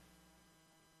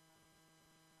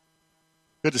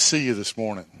Good to see you this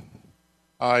morning.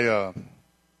 I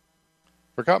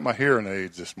forgot my hearing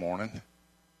aids this morning.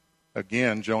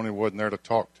 Again, Joni wasn't there to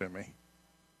talk to me,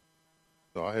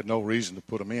 so I had no reason to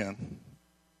put them in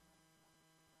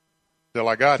till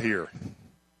I got here.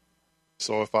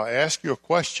 So if I ask you a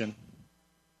question,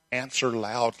 answer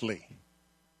loudly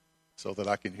so that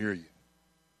I can hear you.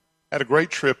 Had a great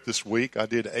trip this week. I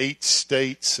did 8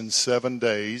 states in 7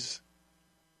 days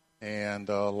and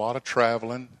a lot of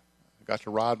traveling. I got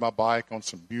to ride my bike on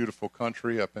some beautiful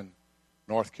country up in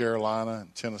North Carolina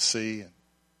and Tennessee and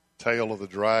Tail of the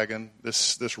Dragon.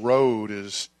 This road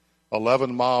is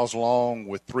 11 miles long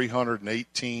with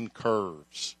 318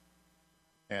 curves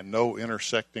and no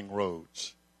intersecting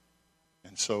roads.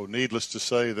 And so needless to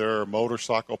say, there are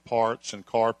motorcycle parts and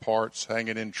car parts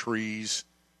hanging in trees,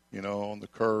 on the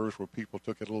curves where people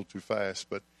took it a little too fast.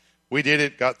 But we did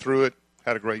it, got through it,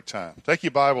 had a great time. Take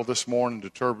your Bible this morning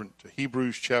to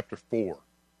Hebrews chapter 4.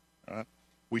 All right?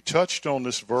 We touched on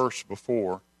this verse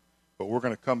before, but we're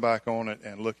going to come back on it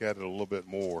and look at it a little bit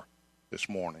more this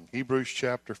morning. Hebrews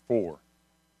chapter 4,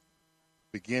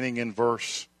 beginning in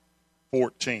verse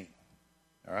 14.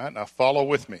 All right, now follow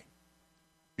with me.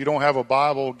 If you don't have a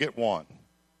Bible, get one.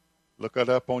 Look it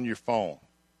up on your phone.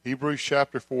 Hebrews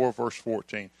chapter 4, verse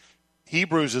 14.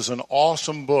 Hebrews is an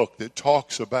awesome book that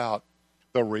talks about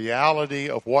the reality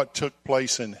of what took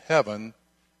place in heaven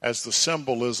as the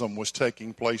symbolism was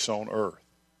taking place on earth.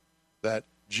 That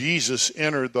Jesus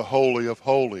entered the Holy of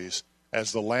Holies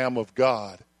as the Lamb of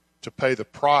God to pay the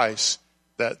price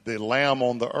that the Lamb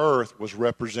on the earth was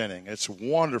representing. It's a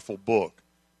wonderful book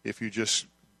if you just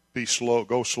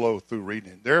go slow through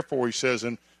reading it. Therefore, he says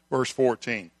in verse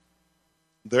 14,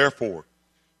 therefore,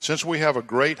 since we have a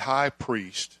great high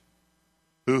priest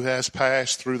who has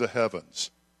passed through the heavens,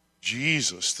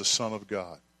 Jesus, the Son of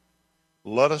God,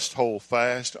 let us hold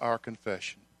fast our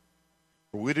confession.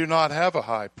 For we do not have a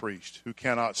high priest who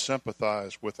cannot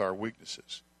sympathize with our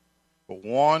weaknesses, but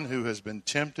one who has been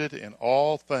tempted in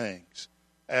all things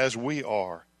as we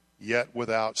are, yet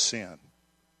without sin.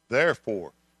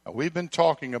 Therefore, now we've been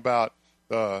talking about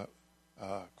the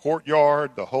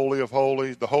courtyard, the Holy of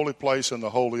Holies, the holy place and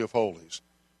the Holy of Holies,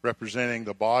 representing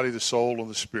the body, the soul, and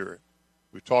the spirit.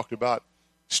 We've talked about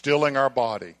stilling our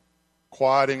body,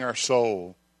 quieting our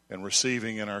soul, and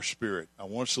receiving in our spirit. I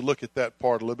want us to look at that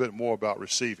part a little bit more about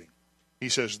receiving. He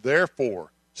says,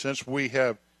 therefore,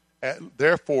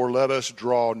 therefore let us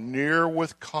draw near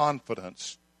with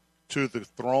confidence to the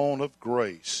throne of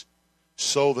grace,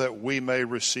 so that we may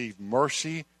receive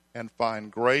mercy and find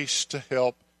grace to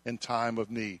help in time of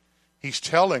need. He's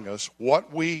telling us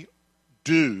what we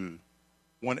do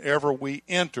whenever we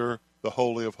enter the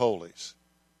Holy of Holies.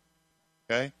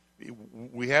 Okay?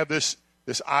 We have this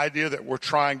idea that we're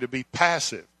trying to be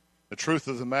passive. The truth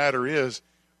of the matter is,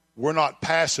 we're not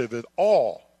passive at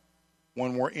all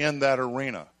when we're in that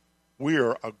arena. We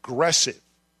are aggressive.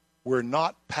 We're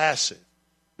not passive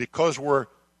because we're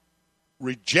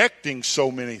rejecting so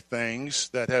many things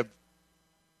that have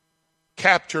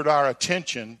captured our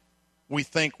attention. We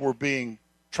think we're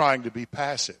trying to be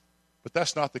passive, but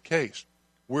that's not the case.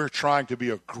 We're trying to be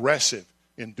aggressive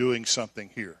in doing something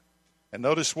here. And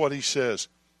notice what he says,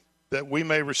 that we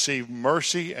may receive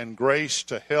mercy and grace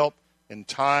to help in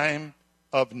time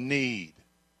of need.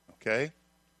 Okay?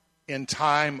 In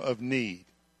time of need.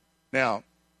 Now,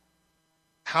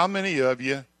 how many of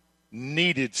you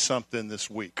needed something this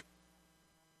week?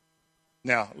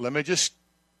 Now, let me just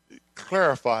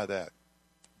clarify that.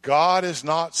 God is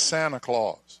not Santa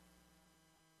Claus.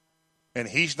 And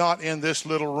he's not in this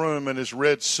little room in his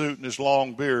red suit and his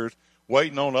long beard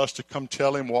waiting on us to come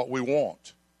tell him what we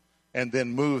want and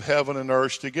then move heaven and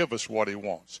earth to give us what he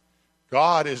wants.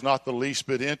 God is not the least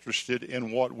bit interested in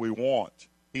what we want.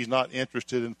 He's not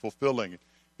interested in fulfilling it.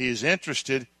 He is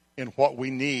interested in what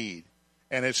we need.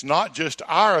 And it's not just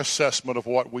our assessment of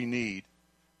what we need.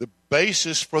 The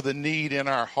basis for the need in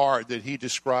our heart that he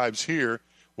describes here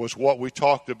was what we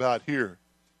talked about here.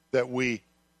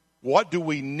 What do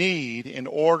we need in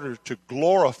order to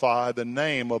glorify the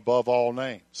name above all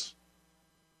names?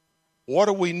 What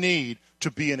do we need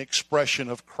to be an expression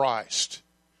of Christ?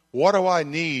 What do I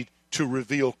need to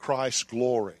reveal Christ's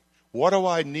glory? What do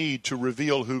I need to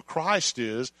reveal who Christ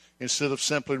is instead of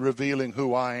simply revealing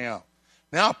who I am?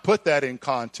 Now put that in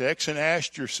context and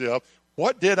ask yourself,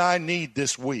 what did I need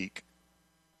this week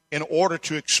in order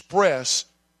to express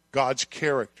God's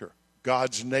character,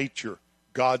 God's nature,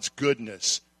 God's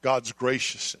goodness, God's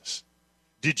graciousness?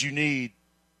 Did you need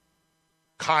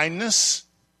kindness?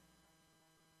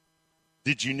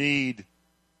 Did you need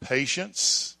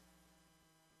patience?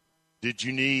 Did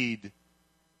you need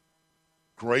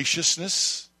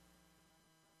graciousness?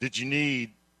 Did you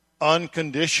need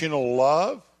unconditional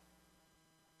love?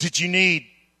 Did you need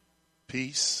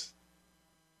peace?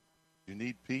 Did you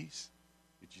need peace?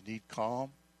 Did you need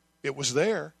calm? It was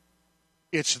there.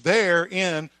 It's there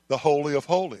in the Holy of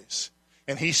Holies.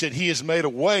 And he said he has made a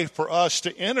way for us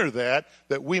to enter that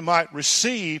we might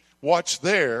receive what's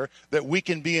there, that we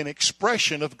can be an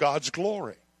expression of God's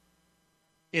glory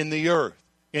in the earth,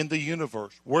 in the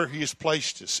universe, where he has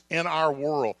placed us, in our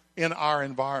world, in our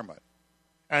environment.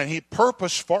 And he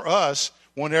purposed for us,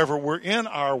 whenever we're in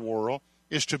our world,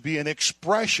 is to be an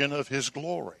expression of his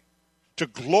glory, to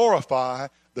glorify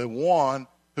the one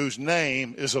whose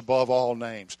name is above all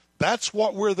names. That's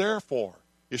what we're there for,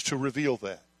 is to reveal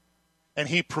that. And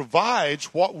he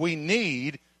provides what we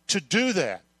need to do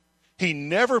that. He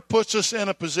never puts us in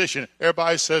a position.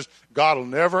 Everybody says, God will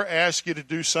never ask you to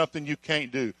do something you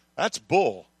can't do. That's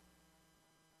bull.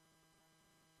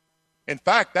 In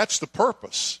fact, that's the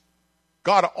purpose.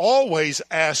 God always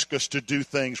asks us to do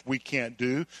things we can't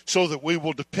do so that we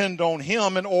will depend on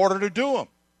him in order to do them.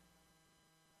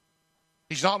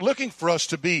 He's not looking for us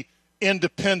to be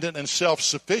independent and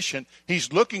self-sufficient.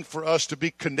 He's looking for us to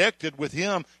be connected with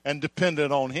him and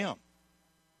dependent on him.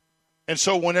 And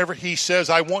so whenever he says,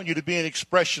 I want you to be an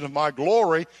expression of my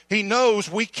glory, he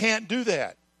knows we can't do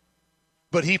that.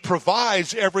 But he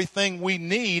provides everything we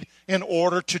need in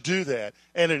order to do that.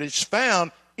 And it is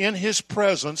found in his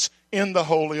presence in the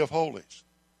Holy of Holies.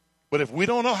 But if we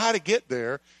don't know how to get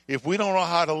there, if we don't know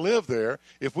how to live there,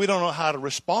 if we don't know how to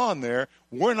respond there,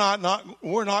 we're not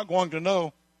going to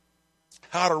know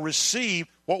how to receive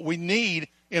what we need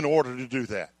in order to do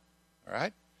that. All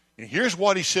right? And here's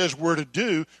what he says we're to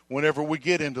do whenever we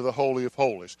get into the Holy of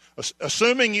Holies.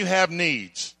 Assuming you have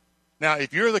needs. Now,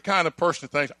 if you're the kind of person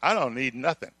who thinks, I don't need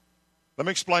nothing, let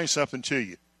me explain something to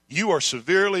you. You are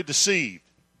severely deceived.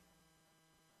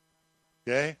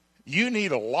 Okay? You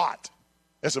need a lot.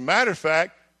 As a matter of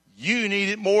fact, you need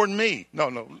it more than me.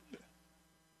 No.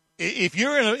 If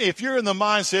you're in the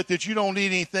mindset that you don't need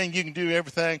anything, you can do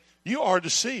everything, you are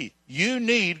deceived. You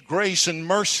need grace and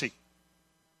mercy.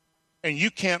 And you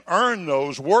can't earn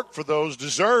those, work for those,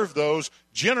 deserve those,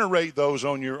 generate those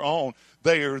on your own.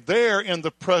 They are there in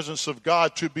the presence of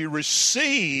God to be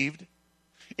received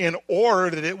in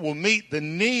order that it will meet the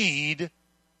need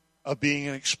of being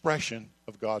an expression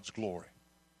of God's glory.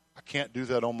 I can't do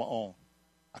that on my own.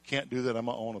 I can't do that on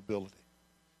my own ability.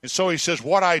 And so he says,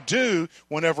 what I do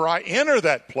whenever I enter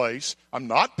that place, I'm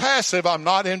not passive, I'm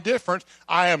not indifferent,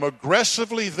 I am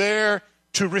aggressively there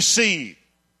to receive.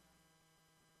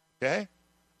 Okay?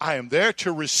 I am there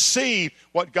to receive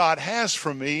what God has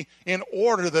for me in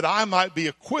order that I might be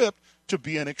equipped to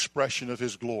be an expression of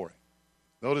his glory.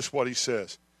 Notice what he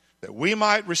says, that we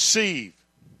might receive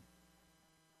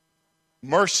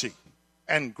mercy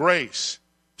and grace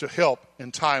to help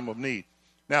in time of need.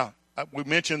 Now, we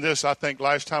mentioned this, I think,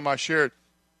 last time I shared.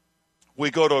 We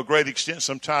go to a great extent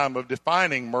sometime of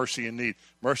defining mercy and need.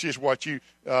 Mercy is what you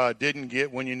didn't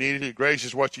get when you needed it. Grace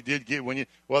is what you did get when you...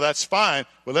 Well, that's fine,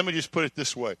 but let me just put it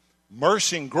this way.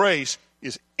 Mercy and grace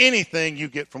is anything you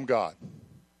get from God.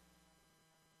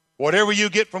 Whatever you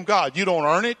get from God, you don't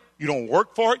earn it, you don't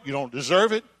work for it, you don't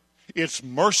deserve it. It's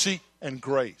mercy and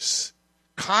grace.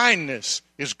 Kindness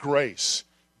is grace.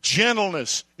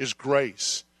 Gentleness is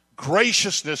grace.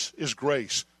 Graciousness is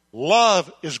grace.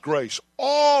 Love is grace.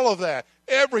 All of that,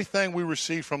 everything we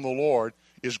receive from the Lord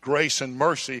is grace and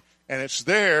mercy, and it's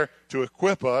there to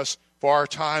equip us for our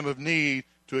time of need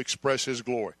to express his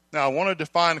glory. Now, I want to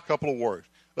define a couple of words.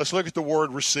 Let's look at the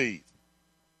word receive.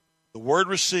 The word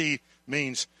receive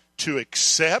means to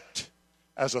accept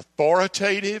as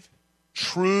authoritative,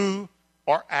 true,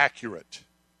 or accurate.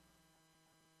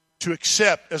 To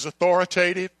accept as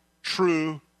authoritative,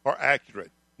 true, or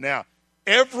accurate. Now,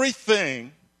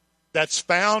 everything that's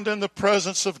found in the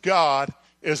presence of God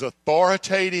is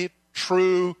authoritative,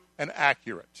 true, and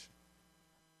accurate.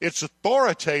 It's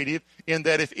authoritative in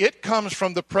that if it comes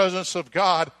from the presence of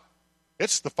God,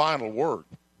 it's the final word.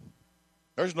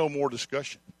 There's no more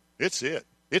discussion. It's it.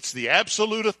 It's the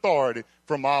absolute authority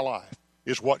for my life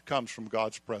is what comes from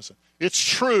God's presence. It's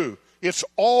true. It's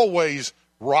always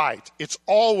right. It's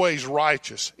always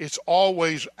righteous. It's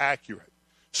always accurate.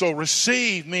 So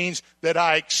receive means that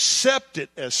I accept it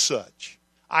as such.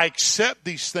 I accept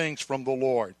these things from the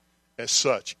Lord as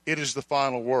such. It is the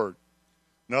final word.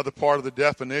 Another part of the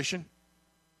definition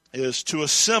is to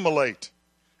assimilate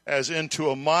as into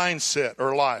a mindset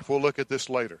or life. We'll look at this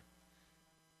later.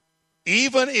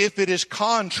 Even if it is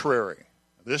contrary,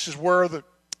 this is where the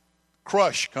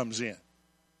crush comes in.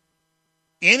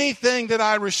 Anything that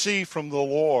I receive from the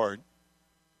Lord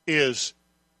is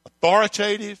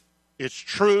authoritative, it's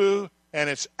true, and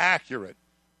it's accurate,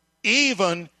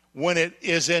 even when it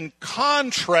is in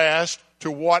contrast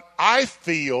to what I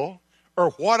feel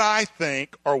or what I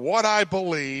think or what I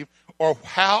believe or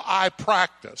how I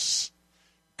practice.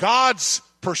 God's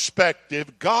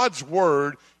perspective, God's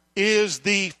word, is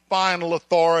the final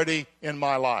authority in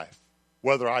my life.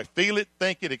 Whether I feel it,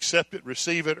 think it, accept it,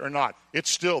 receive it, or not, it's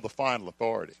still the final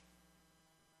authority.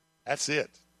 That's it.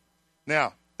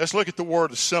 Now, let's look at the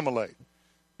word assimilate.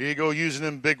 Here you go, using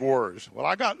them big words. Well,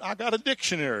 I got a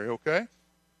dictionary, okay?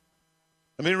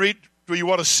 Let me read to you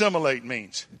what assimilate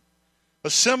means.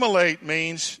 Assimilate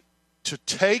means to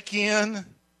take in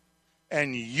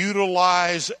and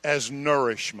utilize as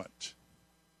nourishment.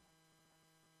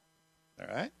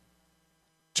 All right?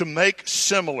 To make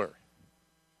similar.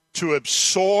 To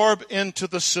absorb into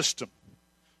the system.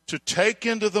 To take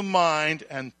into the mind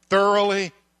and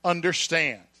thoroughly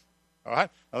understand. All right?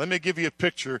 Now let me give you a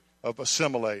picture of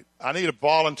assimilate. I need a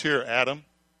volunteer, Adam.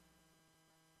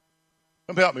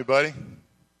 Come help me, buddy.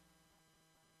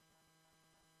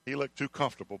 He looked too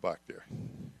comfortable back there.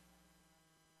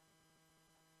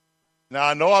 Now,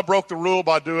 I know I broke the rule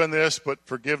by doing this, but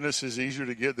forgiveness is easier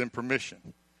to get than permission.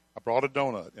 I brought a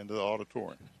donut into the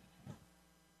auditorium.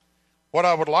 What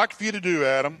I would like for you to do,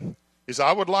 Adam, is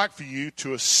I would like for you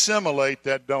to assimilate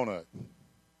that donut.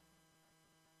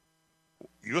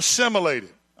 You assimilate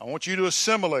it. I want you to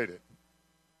assimilate it.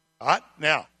 All right?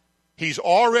 Now, he's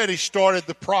already started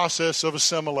the process of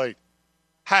assimilate.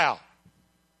 How?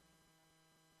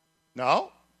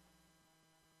 No.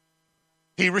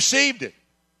 He received it.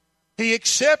 He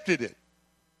accepted it.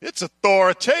 It's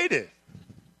authoritative.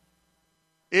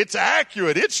 It's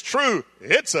accurate. It's true.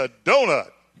 It's a donut.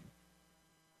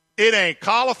 It ain't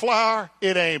cauliflower.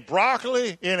 It ain't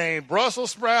broccoli. It ain't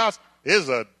Brussels sprouts. It's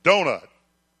a donut.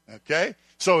 Okay?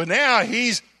 So now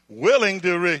he's willing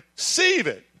to receive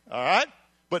it. All right?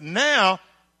 But now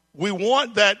we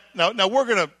want that. Now we're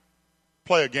going to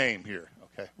play a game here.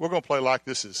 Okay? We're going to play like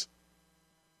this is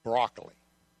broccoli.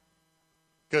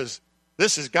 Because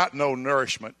this has got no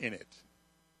nourishment in it.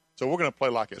 So we're going to play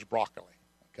like it's broccoli.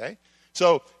 Okay?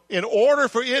 So in order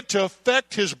for it to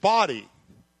affect his body,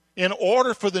 in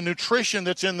order for the nutrition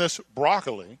that's in this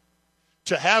broccoli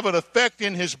to have an effect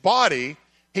in his body,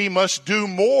 he must do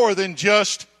more than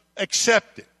just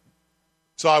accept it.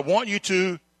 So I want you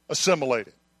to assimilate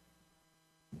it.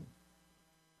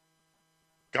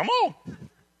 Come on.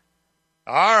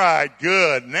 All right,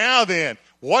 good. Now then,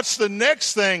 what's the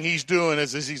next thing he's doing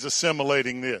as he's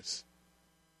assimilating this?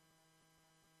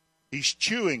 He's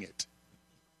chewing it.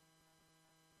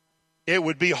 It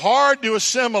would be hard to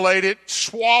assimilate it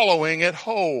swallowing it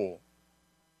whole.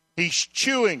 He's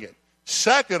chewing it.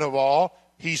 Second of all,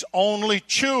 he's only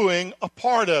chewing a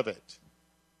part of it.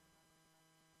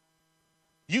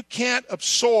 You can't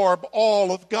absorb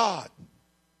all of God.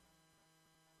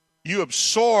 You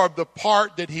absorb the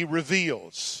part that he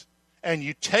reveals, and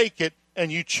you take it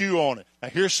and you chew on it. Now,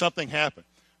 here's something happened.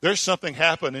 There's something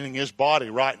happening in his body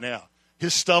right now.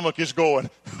 His stomach is going,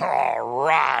 all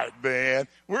right, man,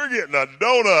 we're getting a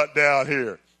donut down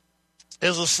here.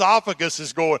 His esophagus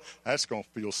is going, that's going to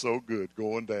feel so good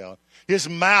going down. His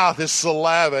mouth is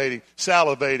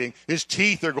salivating. His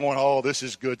teeth are going, oh, this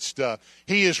is good stuff.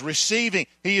 He is receiving,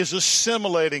 he is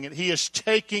assimilating it. He is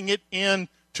taking it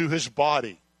into his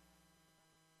body.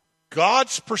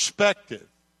 God's perspective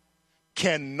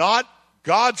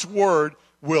God's word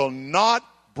will not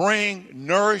bring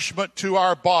nourishment to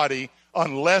our body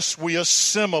unless we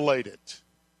assimilate it,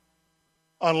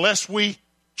 unless we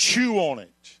chew on it,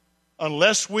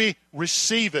 unless we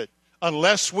receive it,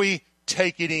 unless we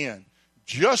take it in.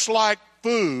 Just like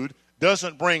food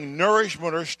doesn't bring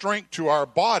nourishment or strength to our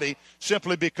body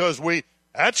simply because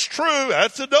that's true,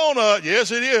 that's a donut,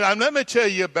 yes it is. And let me tell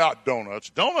you about donuts.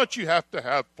 Donuts, you have to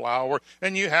have flour,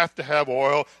 and you have to have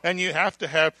oil, and you have to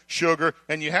have sugar,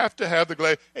 and you have to have the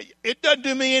glaze. It doesn't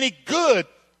do me any good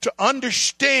to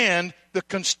understand the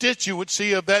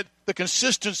constituency of that, the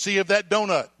consistency of that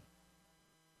donut.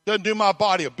 Doesn't do my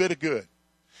body a bit of good.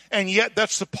 And yet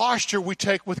that's the posture we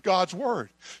take with God's word.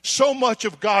 So much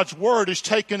of God's word is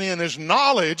taken in as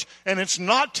knowledge, and it's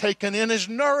not taken in as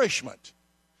nourishment.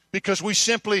 Because we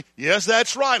simply, yes,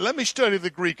 that's right. Let me study the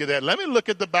Greek of that. Let me look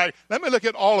at the back. Let me look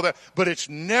at all of that. But it's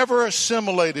never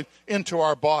assimilated into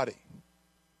our body.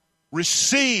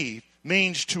 Receive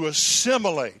means to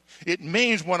assimilate. It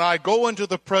means when I go into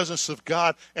the presence of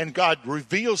God and God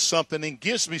reveals something and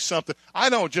gives me something, I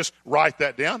don't just write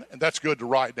that down, and that's good to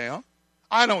write down.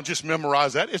 I don't just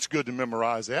memorize that. It's good to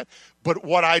memorize that. But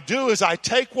what I do is I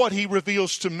take what he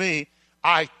reveals to me,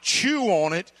 I chew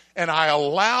on it, and I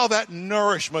allow that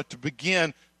nourishment to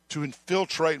begin to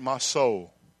infiltrate my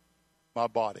soul. my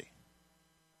body.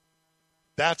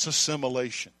 That's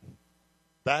assimilation.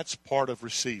 That's part of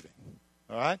receiving.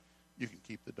 All right? You can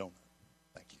keep the donut.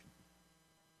 Thank you.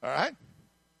 All right?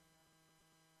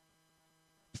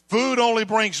 Food only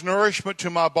brings nourishment to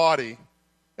my body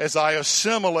as I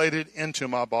assimilate it into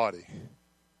my body.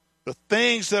 The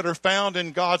things that are found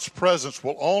in God's presence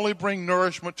will only bring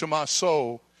nourishment to my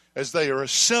soul as they are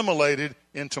assimilated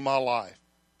into my life.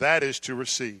 That is to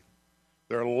receive.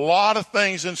 There are a lot of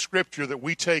things in Scripture that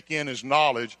we take in as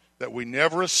knowledge that we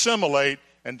never assimilate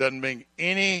and doesn't bring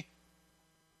any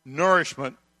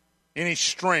nourishment, any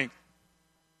strength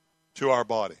to our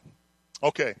body.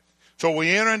 Okay, so we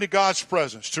enter into God's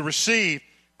presence to receive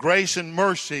grace and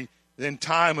mercy in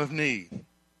time of need.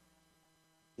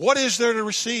 What is there to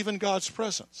receive in God's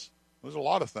presence? There's a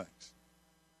lot of things.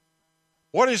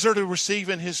 What is there to receive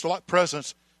in His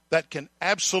presence that can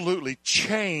absolutely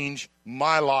change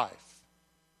my life?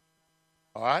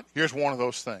 All right, here's one of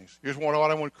those things. Here's what I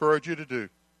want to encourage you to do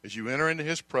as you enter into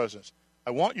His presence.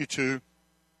 I want you to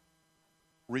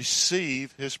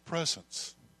receive His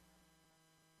presence.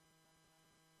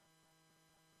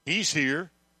 He's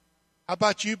here. How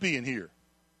about you being here?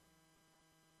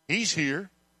 He's here.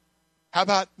 How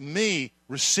about me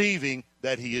receiving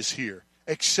that He is here,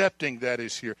 accepting that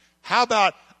He's here? How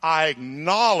about I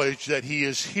acknowledge that He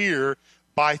is here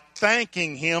by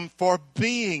thanking Him for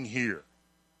being here?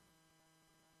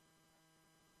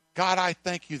 God, I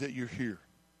thank You that You're here.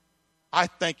 I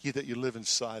thank You that You live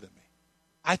inside of me.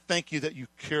 I thank You that You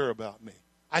care about me.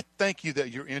 I thank You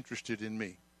that You're interested in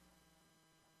me.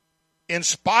 In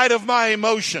spite of my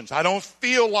emotions, I don't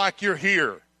feel like You're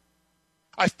here.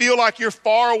 I feel like You're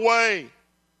far away.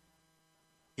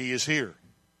 He is here.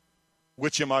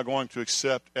 Which am I going to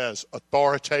accept as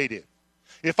authoritative?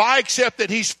 If I accept that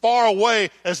He's far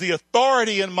away as the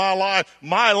authority in my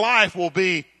life will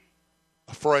be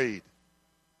afraid,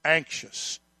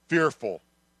 anxious, fearful,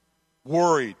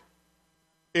 worried.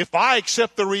 If I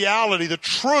accept the reality, the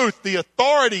truth, the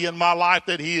authority in my life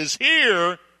that He is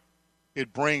here,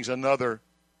 it brings another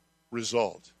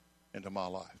result into my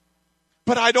life.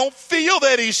 But I don't feel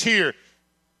that He's here.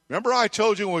 Remember I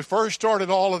told you when we first started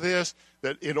all of this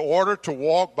that in order to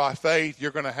walk by faith,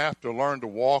 you're going to have to learn to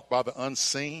walk by the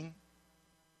unseen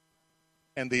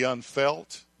and the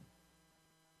unfelt.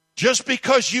 Just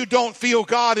because you don't feel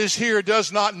God is here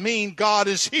does not mean God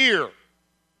is here.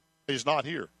 He's not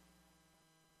here.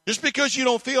 Just because you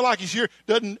don't feel like He's here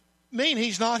doesn't mean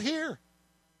He's not here.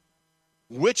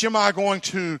 Which am I going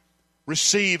to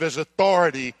receive as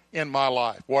authority in my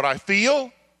life? What I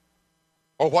feel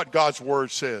or what God's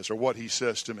Word says or what He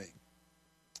says to me?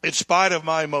 In spite of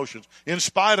my emotions, in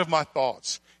spite of my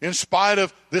thoughts, in spite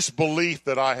of this belief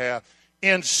that I have,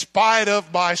 in spite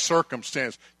of my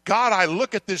circumstance. God, I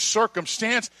look at this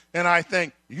circumstance and I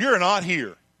think, You're not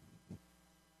here.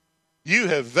 You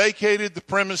have vacated the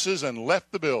premises and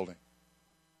left the building.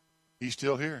 He's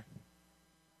still here.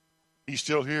 He's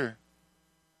still here.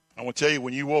 I want to tell you,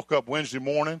 when you woke up Wednesday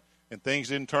morning and things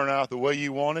didn't turn out the way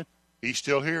you wanted, He's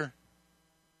still here.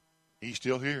 He's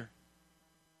still here.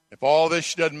 If all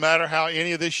this doesn't matter how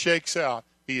any of this shakes out,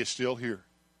 He is still here.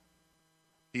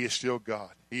 He is still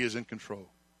God. He is in control.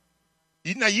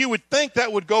 Now, you would think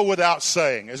that would go without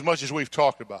saying, as much as we've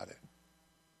talked about it.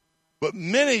 But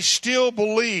many still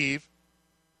believe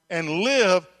and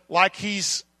live like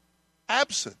He's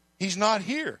absent. He's not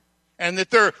here. And that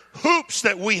there are hoops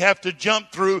that we have to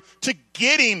jump through to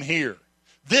get Him here.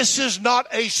 This is not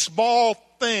a small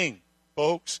thing,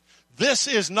 folks. This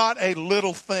is not a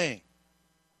little thing.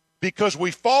 Because we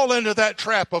fall into that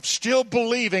trap of still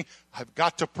believing, I've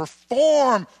got to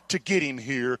perform to get Him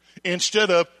here, instead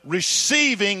of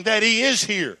receiving that He is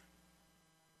here.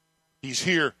 He's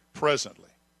here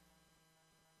presently.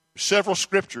 There's several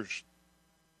scriptures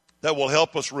that will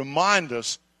help us remind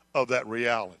us of that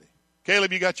reality.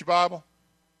 Caleb, you got your Bible?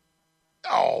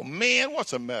 Oh, man,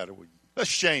 what's the matter with you? Let's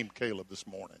shame Caleb this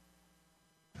morning.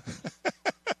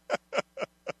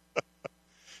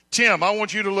 Tim, I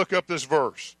want you to look up this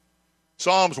verse.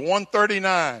 Psalms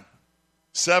 139,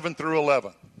 7 through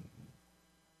 11.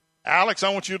 Alex, I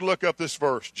want you to look up this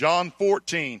verse. John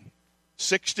 14,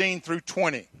 16 through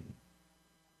 20.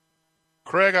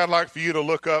 Craig, I'd like for you to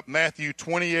look up Matthew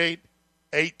 28,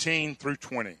 18 through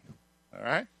 20. All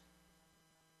right?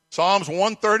 Psalms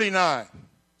 139,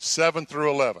 7 through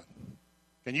 11.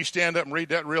 Can you stand up and read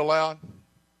that real loud?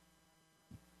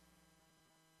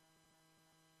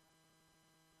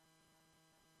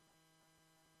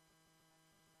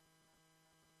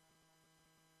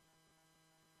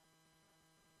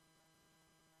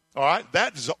 All right,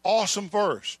 that is an awesome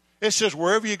verse. It says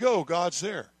wherever you go, God's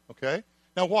there. Okay?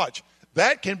 Now watch.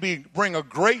 that can bring a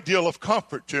great deal of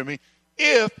comfort to me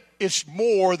if it's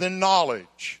more than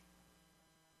knowledge.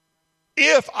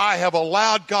 If I have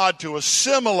allowed God to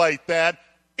assimilate that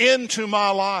into my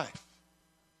life,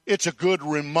 it's a good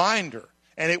reminder.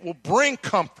 And it will bring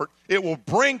comfort. It will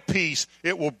bring peace.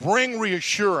 It will bring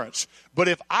reassurance. But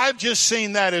if I've just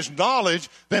seen that as knowledge,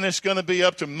 then it's going to be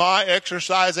up to my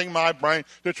exercising my brain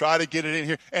to try to get it in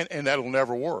here. And that'll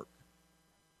never work.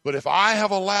 But if I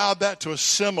have allowed that to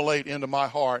assimilate into my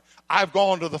heart, I've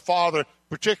gone to the Father,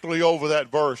 particularly over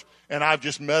that verse, and I've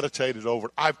just meditated over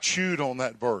it. I've chewed on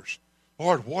that verse.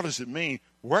 Lord, what does it mean?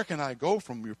 Where can I go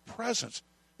from your presence?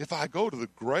 If I go to the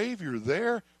grave, you're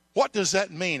there. What does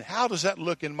that mean? How does that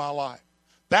look in my life?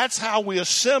 That's how we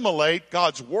assimilate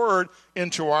God's word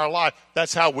into our life.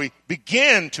 That's how we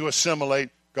begin to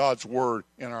assimilate God's word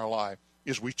in our life,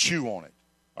 is we chew on it.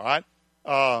 All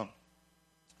right?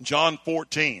 John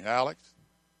 14, Alex.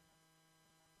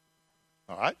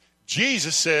 All right?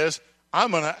 Jesus says,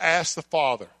 I'm going to ask the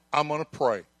Father. I'm going to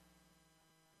pray.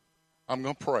 I'm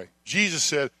going to pray. Jesus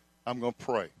said, I'm going to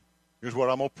pray. Here's what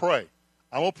I'm going to pray.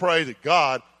 I'm going to pray that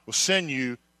God will send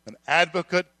you an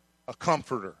advocate, a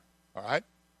comforter. All right?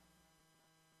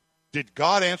 Did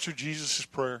God answer Jesus'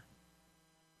 prayer?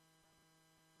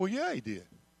 Well, yeah, he did.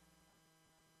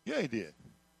 Yeah, he did.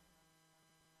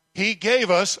 He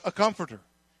gave us a comforter.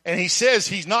 And he says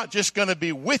he's not just going to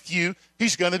be with you,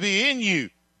 he's going to be in you.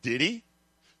 Did he?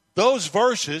 Those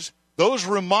verses, those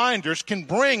reminders can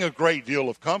bring a great deal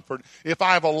of comfort if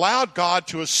I've allowed God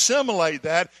to assimilate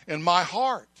that in my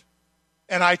heart.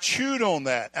 And I chewed on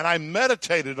that, and I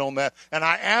meditated on that, and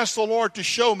I asked the Lord to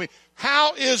show me,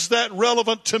 how is that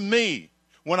relevant to me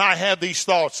when I have these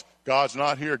thoughts? God's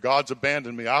not here. God's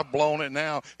abandoned me. I've blown it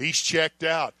now. He's checked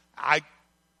out.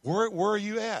 Where are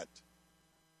you at?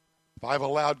 If I've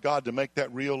allowed God to make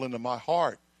that real into my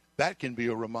heart, that can be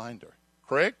a reminder.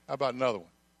 Craig, how about another one?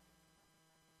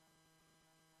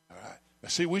 All right. Now,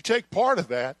 see, we take part of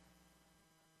that.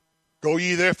 Go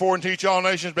ye therefore and teach all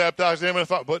nations, baptize them in the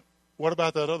Father. But what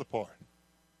about that other part?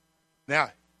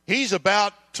 Now, he's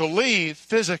about to leave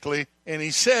physically, and he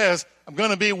says, I'm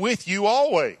going to be with you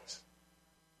always.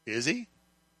 Is he?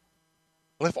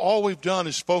 Well, if all we've done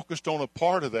is focused on a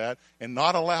part of that and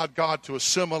not allowed God to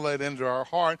assimilate into our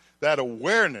heart that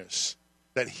awareness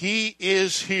that he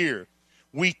is here,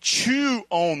 we chew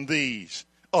on these,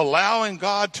 allowing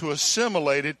God to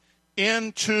assimilate it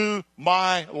into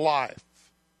my life.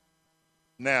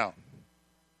 Now,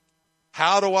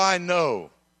 how do I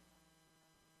know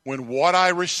when what I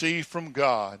receive from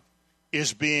God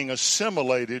is being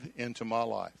assimilated into my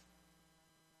life?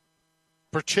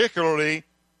 Particularly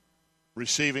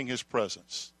receiving his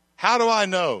presence. How do I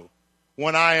know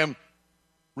when I am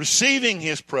receiving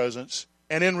his presence,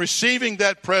 and in receiving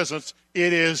that presence,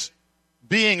 it is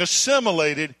being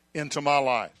assimilated into my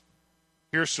life?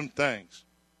 Here's some things.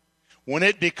 When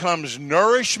it becomes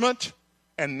nourishment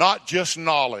and not just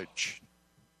knowledge.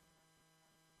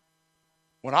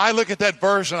 When I look at that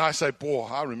verse and I say, boy,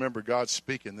 I remember God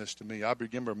speaking this to me. I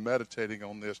remember meditating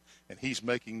on this, and he's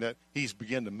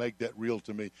begun to make that real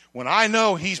to me. When I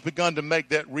know he's begun to make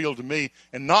that real to me,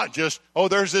 and not just, oh,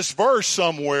 there's this verse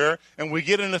somewhere, and we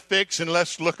get in a fix and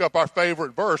let's look up our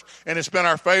favorite verse, and it's been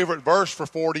our favorite verse for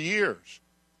 40 years.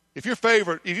 If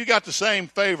you got the same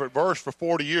favorite verse for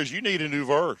 40 years, you need a new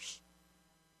verse.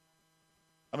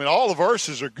 I mean, all the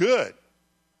verses are good.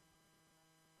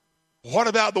 What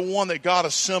about the one that God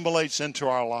assimilates into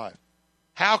our life?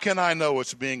 How can I know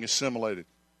it's being assimilated?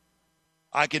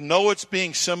 I can know it's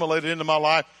being assimilated into my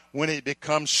life when it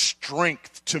becomes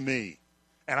strength to me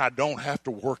and I don't have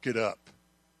to work it up.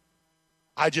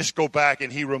 I just go back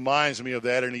and he reminds me of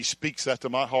that, and he speaks that to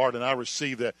my heart, and I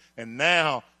receive that. And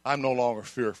now I'm no longer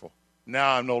fearful.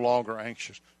 Now I'm no longer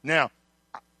anxious. Now,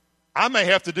 I may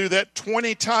have to do that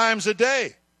 20 times a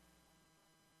day.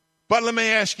 But let me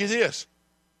ask you this.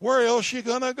 Where else you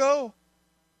going to go?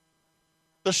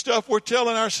 The stuff we're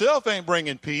telling ourselves ain't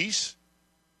bringing peace.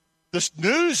 The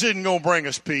news isn't going to bring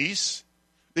us peace.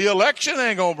 The election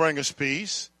ain't going to bring us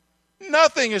peace.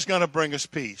 Nothing is going to bring us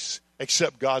peace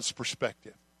except God's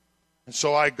perspective. And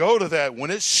so I go to that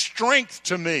when it's strength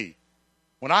to me,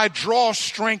 when I draw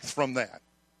strength from that.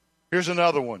 Here's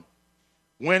another one.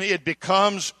 When it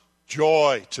becomes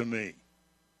joy to me.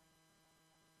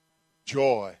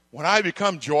 Joy. When I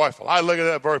become joyful, I look at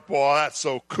that verse, boy, that's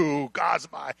so cool.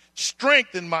 God's my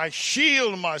strength and my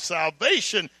shield and my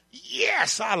salvation.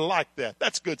 Yes, I like that.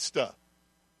 That's good stuff.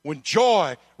 When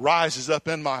joy rises up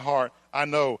in my heart, I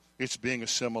know it's being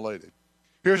assimilated.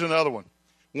 Here's another one.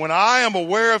 When I am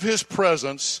aware of his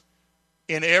presence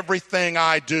in everything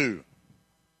I do,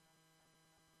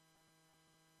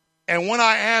 And when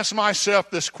I ask myself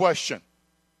this question,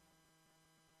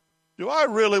 do I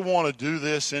really want to do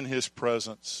this in His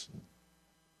presence?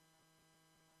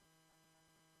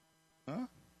 Huh?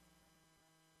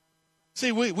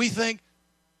 See, we think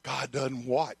God doesn't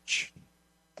watch.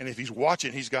 And if He's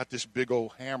watching, He's got this big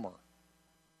old hammer.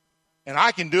 And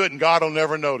I can do it and God will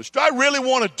never notice. Do I really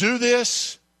want to do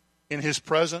this in His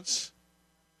presence?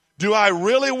 Do I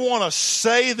really want to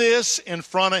say this in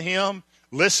front of Him?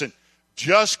 Listen,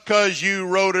 just because you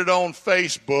wrote it on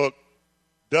Facebook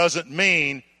doesn't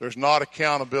mean there's not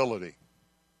accountability.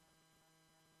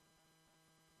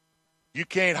 You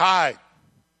can't hide.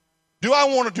 Do I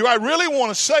really want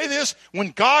to say this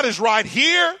when God is right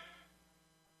here?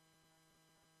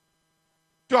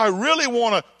 Do I really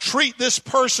want to treat this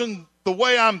person the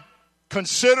way I'm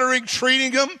considering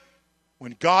treating him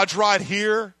when God's right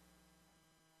here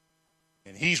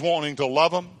and He's wanting to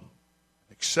love him,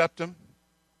 accept him?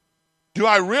 Do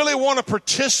I really want to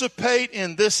participate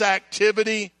in this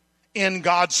activity in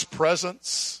God's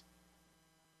presence?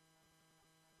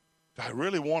 Do I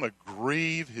really want to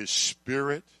grieve His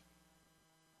Spirit?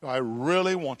 Do I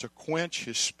really want to quench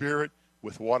His Spirit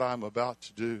with what I'm about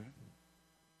to do?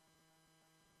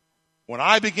 When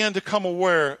I begin to come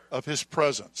aware of His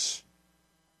presence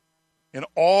in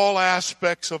all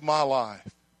aspects of my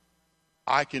life,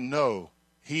 I can know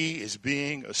He is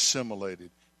being assimilated.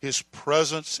 His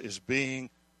presence is being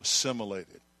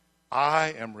assimilated.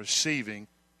 I am receiving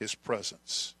His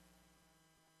presence.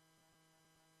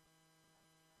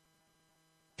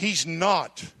 He's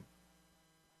not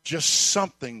just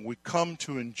something we come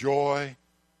to enjoy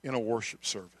in a worship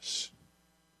service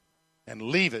and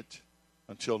leave it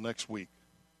until next week.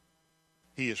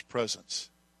 He is presence.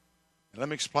 And let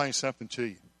me explain something to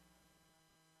you.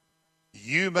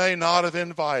 You may not have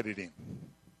invited Him,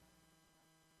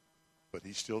 but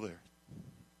He's still there.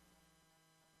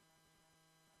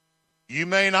 You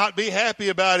may not be happy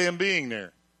about Him being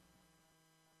there,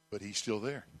 but He's still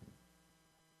there.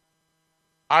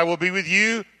 I will be with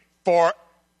you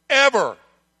forever.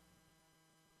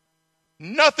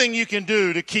 Nothing you can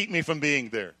do to keep me from being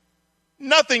there.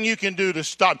 Nothing you can do to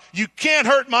stop. You can't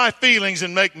hurt my feelings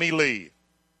and make me leave.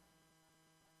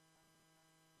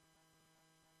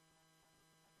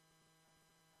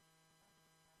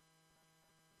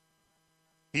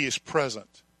 He is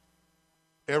present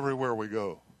everywhere we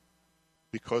go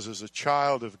because as a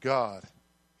child of God,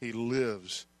 He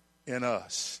lives in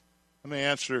us. Let me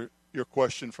answer your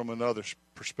question from another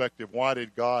perspective. Why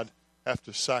did God have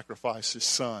to sacrifice His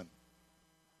Son?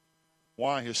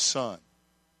 Why His Son?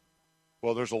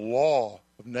 Well, there's a law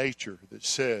of nature that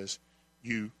says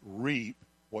you reap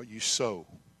what you sow.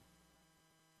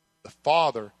 The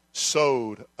Father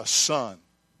sowed a son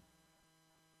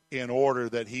in order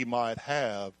that He might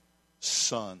have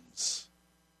sons.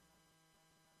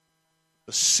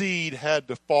 The seed had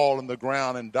to fall in the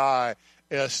ground and die,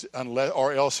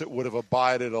 or else it would have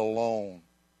abided alone.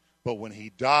 But when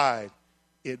He died,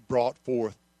 it brought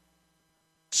forth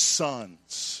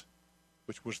sons,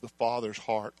 which was the Father's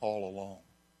heart all along.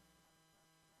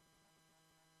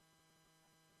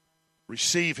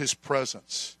 Receive His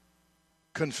presence.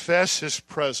 Confess His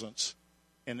presence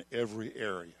in every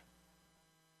area.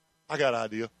 I got an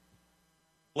idea.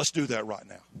 Let's do that right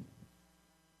now.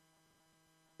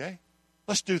 Okay?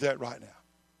 Let's do that right now.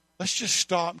 Let's just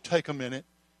stop and take a minute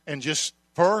and just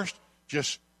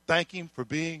thank Him for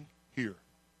being here.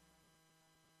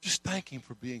 Just thank Him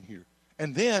for being here.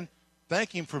 And then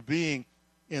thank Him for being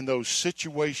in those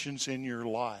situations in your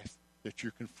life that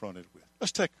you're confronted with.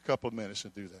 Let's take a couple of minutes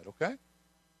and do that, okay?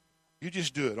 You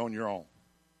just do it on your own.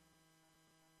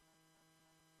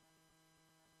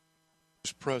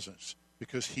 His presence,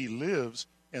 because He lives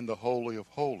in the Holy of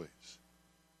Holies,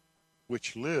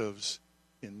 which lives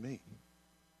in me.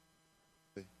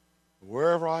 See?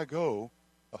 Wherever I go,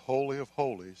 the Holy of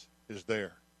Holies is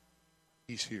there.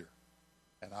 He's here.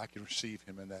 And I can receive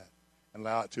Him in that and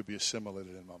allow it to be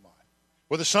assimilated in my mind.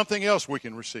 Well, there's something else we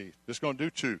can receive. Just going to do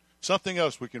two. Something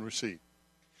else we can receive.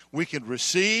 We can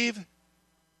receive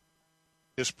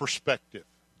His perspective.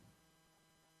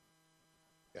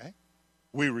 Okay?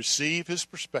 We receive His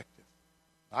perspective.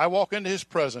 I walk into His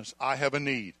presence. I have a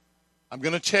need. I'm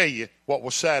going to tell you what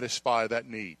will satisfy that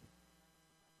need.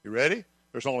 You ready?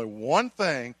 There's only one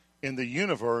thing in the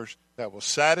universe that will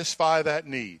satisfy that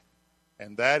need,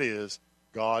 and that is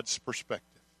God's perspective.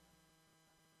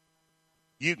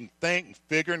 You can think and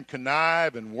figure and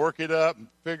connive and work it up and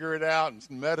figure it out and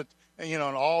meditate, and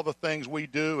all the things we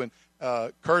do and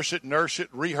curse it, nurse it,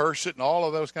 rehearse it, and all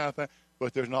of those kind of things.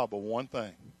 But there's not but one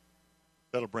thing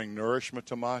that'll bring nourishment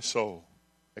to my soul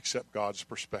except God's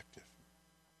perspective.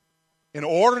 In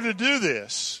order to do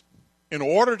this, in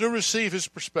order to receive his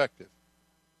perspective,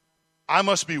 I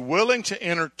must be willing to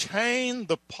entertain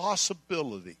the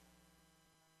possibility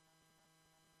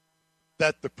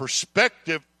that the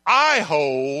perspective I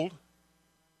hold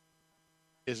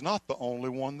is not the only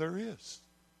one there is.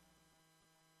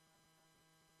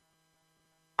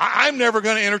 I'm never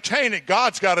going to entertain it.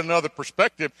 God's got another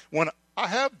perspective when I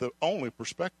have the only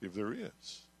perspective there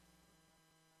is.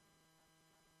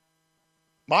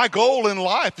 My goal in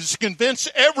life is to convince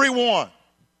everyone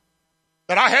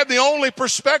that I have the only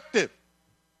perspective.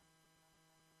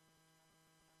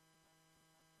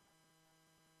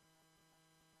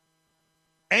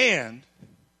 And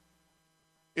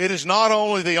it is not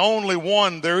only the only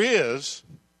one there is,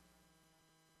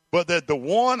 but that the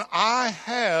one I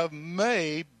have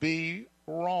may be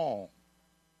wrong.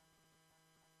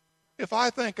 If I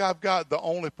think I've got the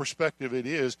only perspective it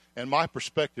is, and my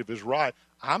perspective is right,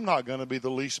 I'm not going to be the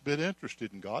least bit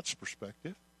interested in God's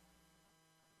perspective.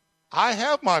 I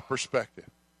have my perspective.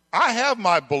 I have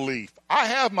my belief. I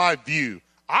have my view.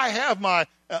 I have my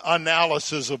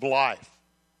analysis of life.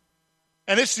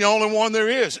 And it's the only one there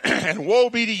is. And woe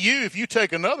be to you if you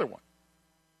take another one.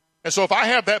 And so if I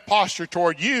have that posture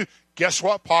toward you, guess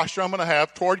what posture I'm going to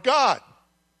have toward God?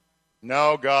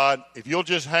 No, God, if you'll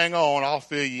just hang on, I'll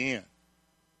fill you in.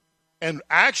 And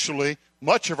actually,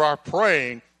 much of our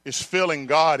praying is filling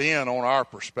God in on our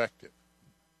perspective.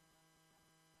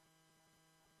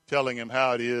 Telling him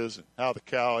how it is and how the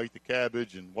cow ate the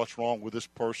cabbage and what's wrong with this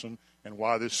person and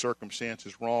why this circumstance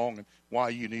is wrong and why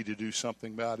you need to do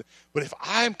something about it. But if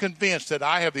I am convinced that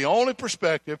I have the only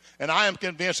perspective and I am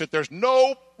convinced that there's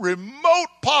no remote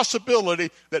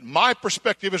possibility that my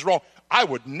perspective is wrong, I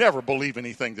would never believe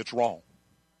anything that's wrong.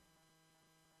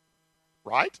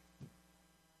 Right?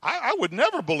 I would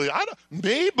never believe.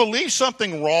 Believe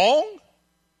something wrong?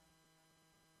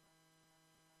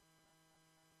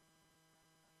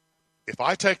 If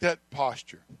I take that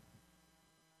posture,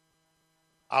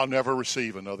 I'll never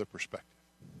receive another perspective.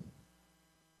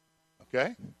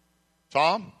 Okay?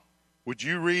 Tom, would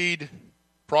you read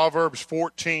Proverbs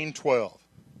 14:12?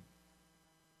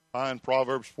 Find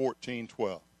Proverbs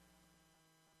 14:12.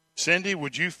 Cindy,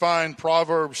 would you find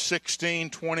Proverbs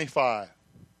 16:25?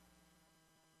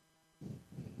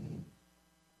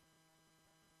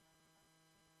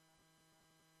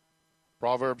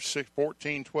 Proverbs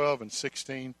 14:12 and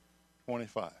 16:25.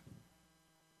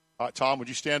 All right, Tom, would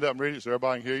you stand up and read it so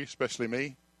everybody can hear you, especially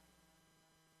me?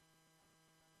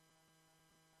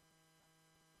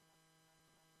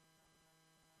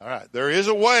 All right. There is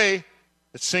a way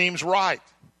that seems right.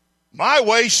 My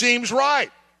way seems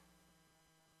right.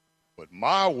 But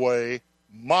my way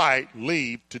might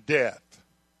lead to death.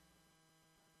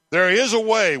 There is a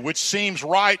way which seems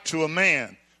right to a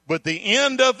man, but the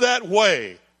end of that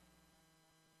way,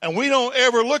 and we don't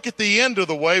ever look at the end of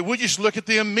the way, we just look at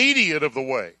the immediate of the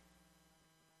way.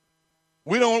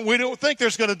 We don't think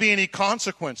there's going to be any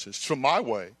consequences to my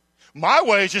way. My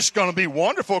way is just going to be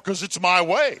wonderful because it's my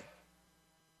way.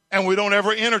 And we don't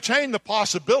ever entertain the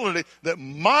possibility that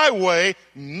my way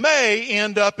may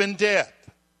end up in death.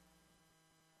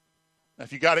 Now,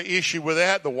 if you got an issue with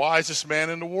that, the wisest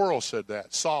man in the world said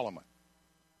that, Solomon.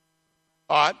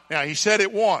 All right, now he said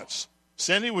it once.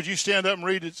 Cindy, would you stand up and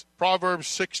read it, Proverbs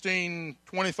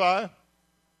 16:25?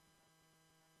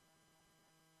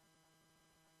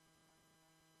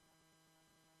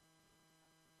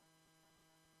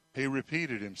 He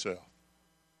repeated himself.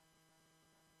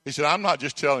 He said, I'm not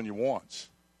just telling you once.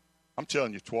 I'm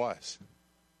telling you twice.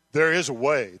 There is a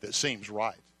way that seems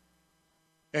right.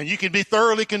 And you can be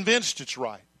thoroughly convinced it's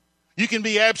right. You can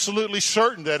be absolutely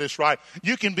certain that it's right.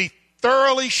 You can be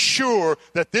thoroughly sure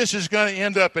that this is going to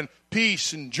end up in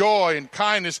peace and joy and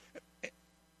kindness,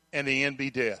 and the end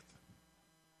be death.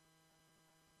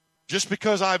 Just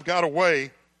because I've got a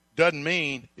way doesn't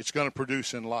mean it's going to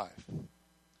produce in life.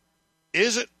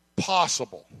 Is it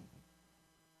possible?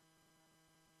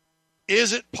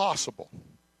 Is it possible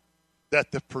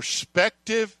that the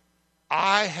perspective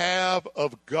I have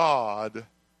of God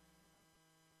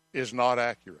is not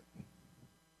accurate?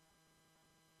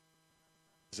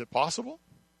 Is it possible?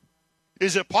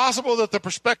 Is it possible that the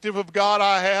perspective of God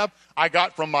I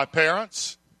got from my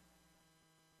parents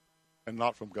and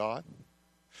not from God?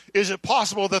 Is it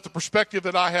possible that the perspective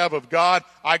that I have of God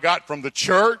I got from the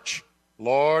church?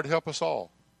 Lord, help us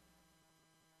all.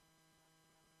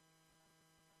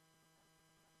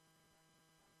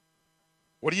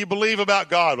 What do you believe about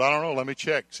God? I don't know. Let me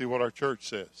check, see what our church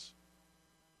says.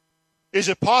 Is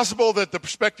it possible that the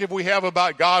perspective we have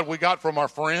about God we got from our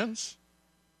friends?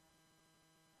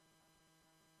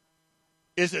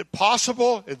 Is it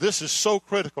possible, this is so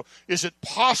critical, is it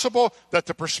possible that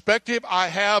the perspective I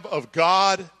have of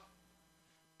God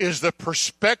is the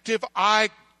perspective I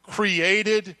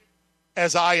created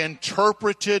as I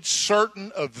interpreted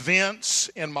certain events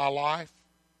in my life?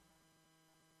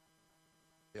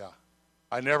 Yeah.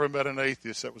 I never met an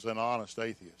atheist that was an honest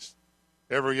atheist.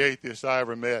 Every atheist I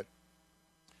ever met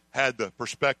had the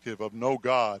perspective of no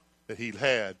God that he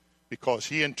had, because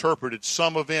he interpreted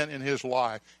some event in his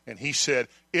life, and he said,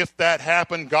 if that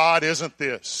happened, God isn't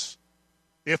this.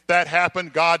 If that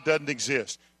happened, God doesn't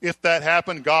exist. If that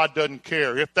happened, God doesn't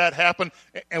care. If that happened,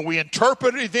 and we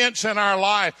interpret events in our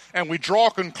life, and we draw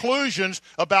conclusions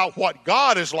about what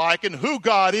God is like and who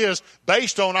God is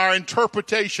based on our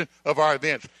interpretation of our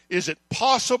events. Is it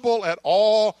possible at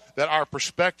all that our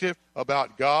perspective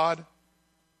about God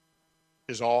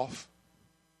is off?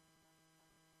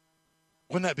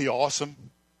 Wouldn't that be awesome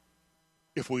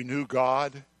if we knew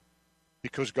God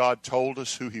because God told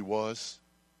us who he was?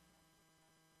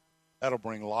 That'll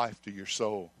bring life to your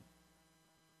soul.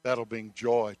 That'll bring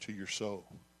joy to your soul.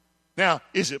 Now,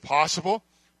 is it possible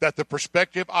that the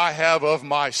perspective I have of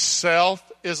myself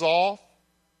is off?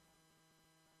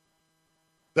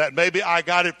 That maybe I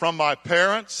got it from my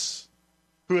parents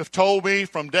who have told me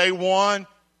from day one,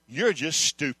 you're just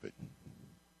stupid.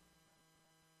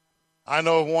 I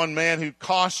know of one man who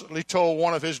constantly told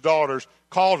one of his daughters,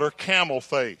 called her camel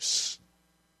face.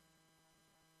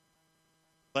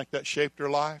 Think that shaped her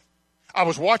life? I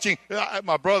was watching I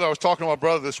was talking to my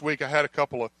brother this week. I had a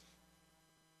couple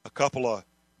of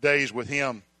days with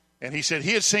him, and he said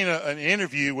he had seen an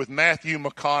interview with Matthew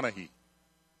McConaughey.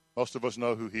 Most of us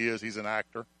know who he is. He's an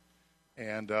actor.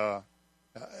 And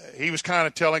he was kind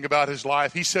of telling about his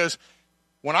life. He says,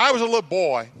 when I was a little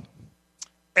boy,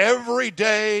 every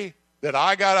day that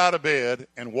I got out of bed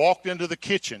and walked into the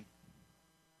kitchen,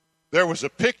 there was a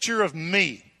picture of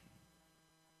me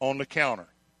on the counter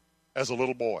as a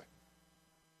little boy.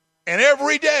 And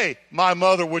every day my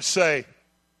mother would say,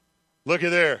 look at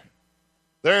there.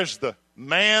 There's the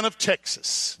man of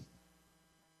Texas.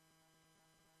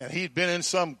 And he'd been in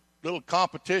some little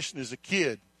competition as a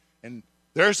kid. And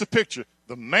there's the picture,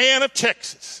 the man of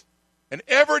Texas. And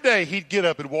every day he'd get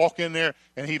up and walk in there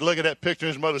and he'd look at that picture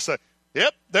and his mother would say,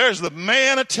 yep, there's the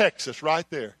man of Texas right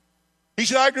there. He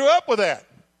said, I grew up with that.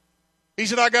 He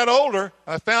said, I got older,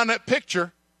 I found that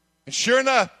picture, and sure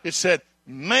enough, it said,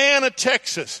 man of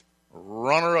Texas,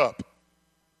 runner-up.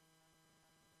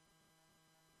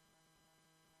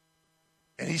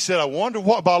 And he said, I wonder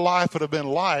what my life would have been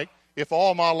like if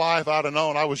all my life I'd have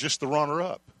known I was just the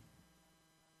runner-up.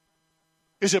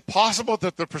 Is it possible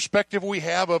that the perspective we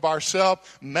have of ourselves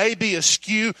may be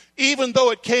askew, even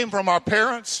though it came from our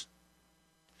parents?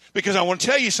 Because I want to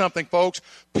tell you something, folks.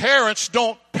 Parents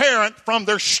don't parent from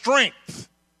their strength.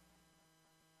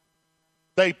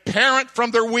 They parent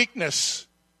from their weakness.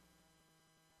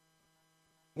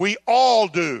 We all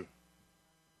do.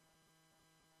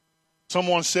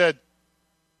 Someone said,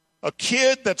 a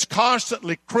kid that's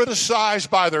constantly criticized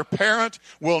by their parent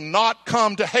will not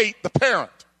come to hate the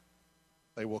parent.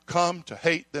 They will come to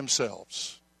hate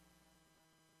themselves.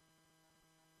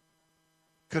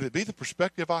 Could it be the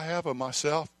perspective I have of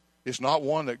myself is not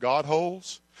one that God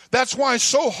holds? That's why it's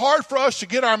so hard for us to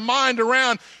get our mind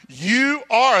around, you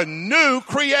are a new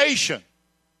creation.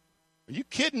 Are you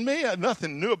kidding me?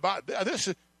 Nothing new about this.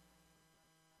 Is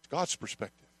God's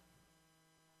perspective.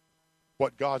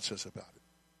 What God says about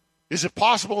it. Is it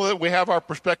possible that we have our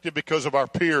perspective because of our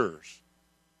peers?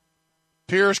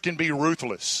 Peers can be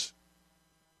ruthless.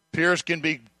 Peers can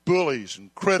be bullies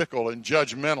and critical and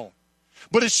judgmental.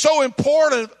 But it's so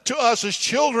important to us as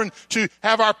children to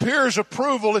have our peers'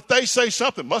 approval. If they say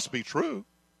something, must be true,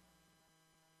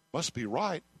 must be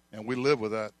right, and we live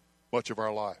with that much of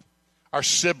our life. Our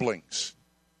siblings,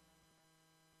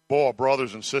 boy,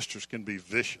 brothers and sisters can be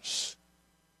vicious.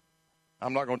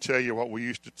 I'm not going to tell you what we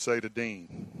used to say to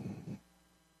Dean.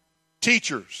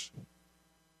 Teachers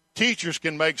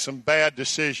can make some bad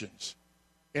decisions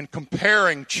in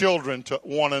comparing children to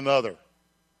one another.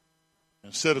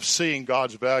 Instead of seeing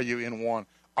God's value in one,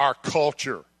 our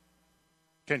culture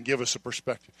can give us a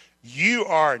perspective. You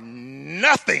are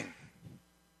nothing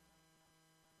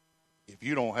if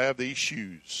you don't have these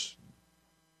shoes.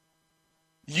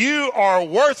 You are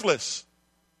worthless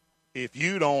if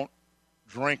you don't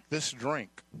drink this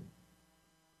drink.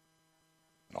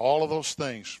 And all of those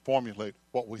things formulate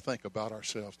what we think about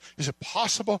ourselves. Is it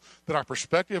possible that our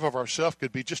perspective of ourselves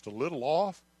could be just a little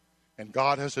off? And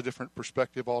God has a different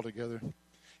perspective altogether?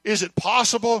 Is it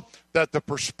possible that the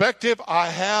perspective I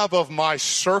have of my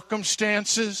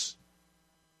circumstances,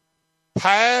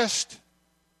 past,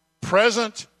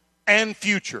 present, and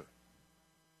future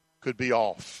could be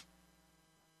off.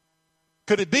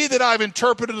 Could it be that I've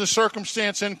interpreted the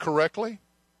circumstance incorrectly?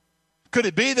 Could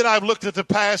it be that I've looked at the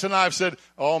past and I've said,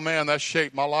 oh man, that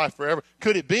shaped my life forever?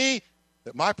 Could it be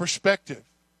that my perspective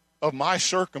of my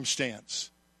circumstance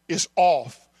is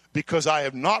off because I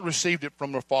have not received it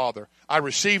from the Father? I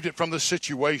received it from the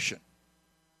situation.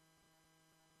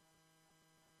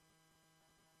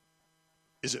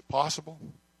 Is it possible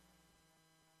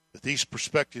that these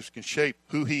perspectives can shape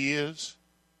who He is,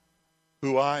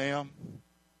 who I am,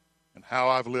 and how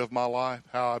I've lived my life,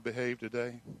 how I behave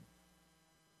today?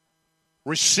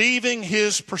 Receiving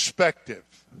His perspective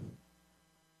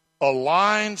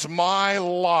aligns my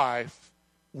life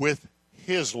with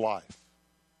His life,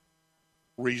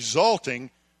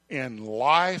 resulting in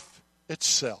life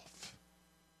itself,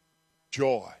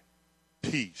 joy,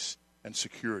 peace, and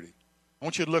security. I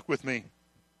want you to look with me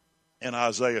in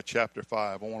Isaiah chapter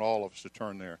 5. I want all of us to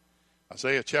turn there.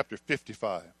 Isaiah chapter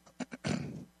 55.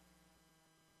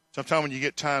 Sometime when you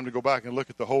get time to go back and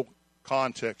look at the whole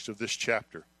context of this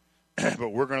chapter. But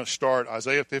we're going to start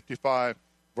Isaiah 55,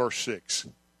 verse 6.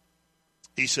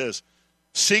 He says,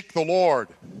 seek the Lord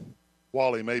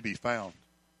while He may be found.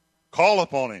 Call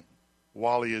upon Him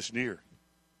while He is near.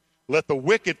 Let the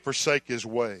wicked forsake his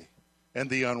way, and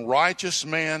the unrighteous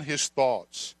man his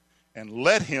thoughts, and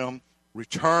let him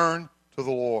return to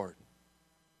the Lord.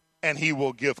 And He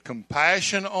will give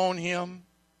compassion on him,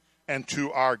 and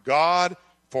to our God,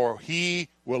 for He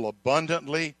will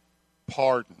abundantly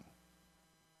pardon.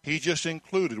 He just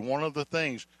included one of the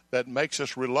things that makes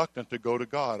us reluctant to go to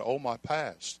God. Oh, my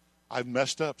past. I've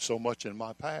messed up so much in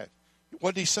my past.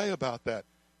 What did He say about that?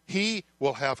 He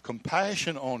will have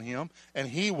compassion on him, and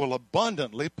He will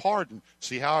abundantly pardon.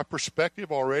 See how our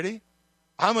perspective already?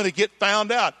 I'm going to get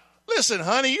found out. Listen,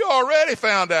 honey, you already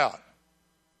found out.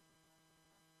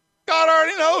 God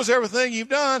already knows everything you've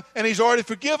done, and He's already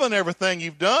forgiven everything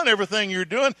you've done, everything you're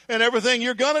doing, and everything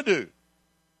you're going to do.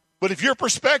 But if your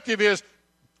perspective is,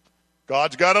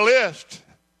 God's got a list.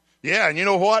 Yeah, and you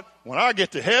know what? When I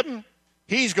get to heaven,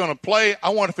 He's going to play. I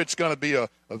wonder if it's going to be a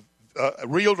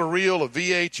reel-to-reel, a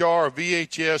VHR, a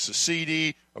VHS, a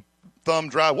CD, a thumb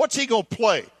drive. What's He going to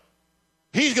play?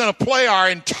 He's going to play our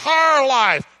entire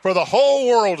life for the whole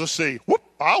world to see. Whoop,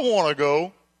 I want to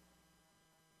go.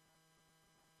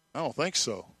 I don't think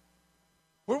so.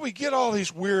 Where do we get all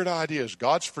these weird ideas?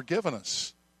 God's forgiven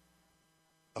us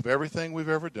of everything we've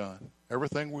ever done,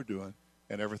 everything we're doing,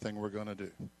 and everything we're going to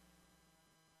do.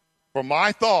 For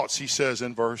my thoughts, He says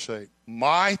in verse 8,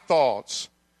 my thoughts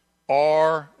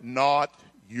are not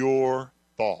your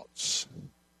thoughts.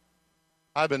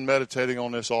 I've been meditating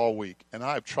on this all week, and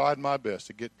I've tried my best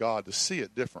to get God to see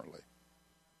it differently.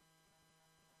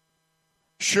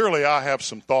 Surely I have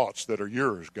some thoughts that are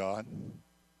yours, God.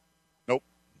 Nope.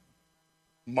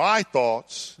 My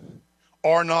thoughts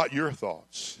are not your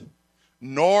thoughts,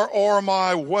 nor are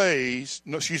my ways,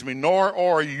 nor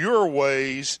are your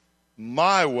ways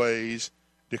my ways,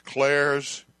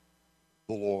 declares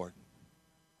the Lord.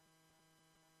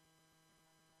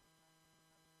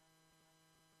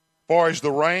 For as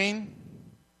the rain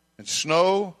and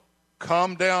snow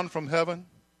come down from heaven,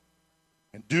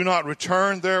 and do not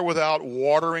return there without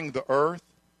watering the earth,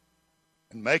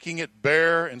 and making it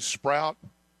bear and sprout,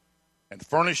 and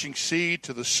furnishing seed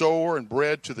to the sower and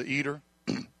bread to the eater,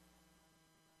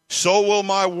 so will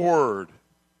my word,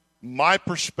 my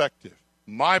perspective,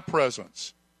 my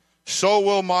presence, so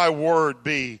will my word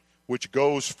be which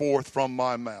goes forth from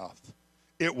my mouth.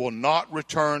 It will not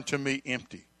return to me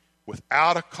empty,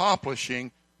 without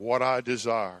accomplishing what I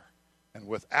desire, and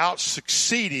without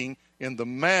succeeding in the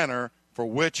manner for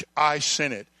which I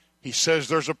sent it. He says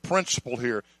there's a principle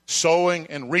here, sowing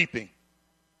and reaping.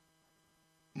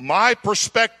 My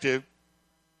perspective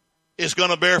is going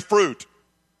to bear fruit.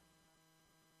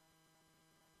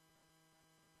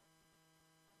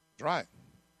 That's right.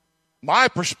 My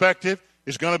perspective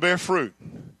is going to bear fruit.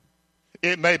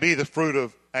 It may be the fruit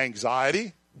of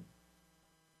anxiety.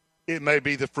 It may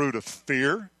be the fruit of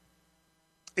fear.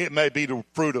 It may be the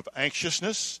fruit of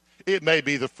anxiousness. It may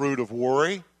be the fruit of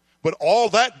worry. But all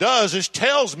that does is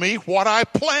tells me what I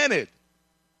planted.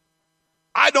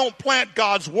 I don't plant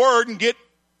God's word and get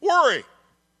worry.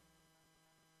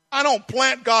 I don't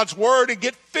plant God's word and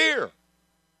get fear.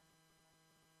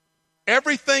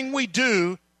 Everything we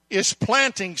do is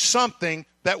planting something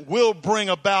that will bring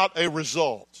about a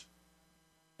result.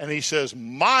 And He says,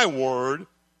 my word,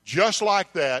 just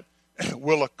like that,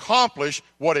 will accomplish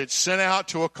what it's sent out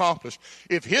to accomplish.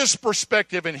 If His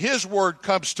perspective and His word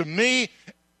comes to me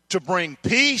to bring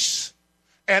peace,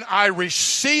 and I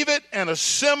receive it and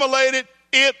assimilate it,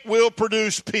 it will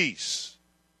produce peace.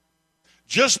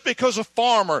 Just because a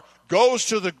farmer goes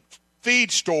to the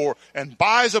feed store and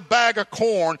buys a bag of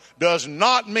corn does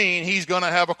not mean he's going to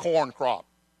have a corn crop.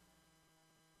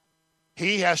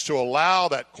 He has to allow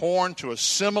that corn to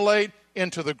assimilate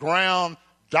into the ground,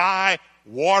 die,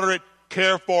 water it,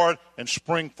 care for it, and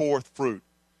spring forth fruit.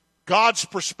 God's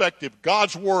perspective,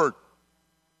 God's word,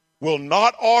 will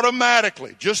not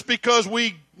automatically, just because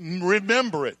we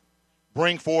remember it,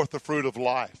 bring forth the fruit of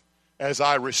life. As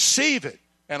I receive it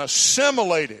and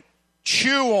assimilate it,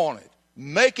 chew on it,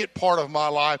 make it part of my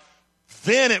life,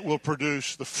 then it will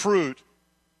produce the fruit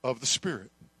of the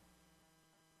Spirit.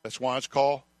 That's why it's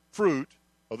called fruit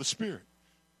of the Spirit.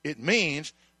 It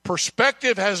means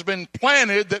perspective has been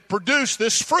planted that produced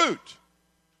this fruit.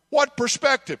 What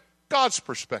perspective? God's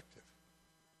perspective.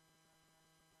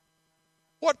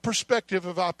 What perspective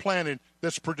have I planted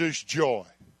that's produced joy?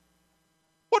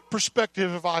 What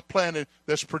perspective have I planted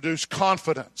that's produced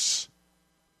confidence?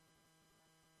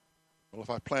 Well, if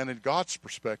I planted God's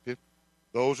perspective,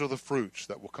 those are the fruits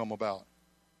that will come about.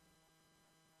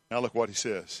 Now look what he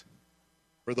says.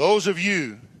 For those of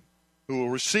you who will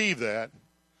receive that,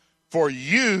 for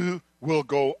you will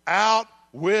go out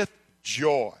with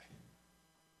joy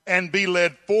and be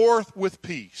led forth with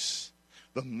peace.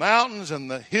 The mountains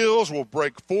and the hills will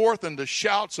break forth into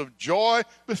shouts of joy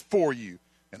before you,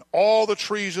 and all the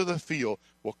trees of the field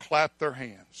will clap their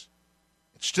hands.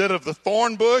 Instead of the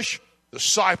thorn bush, the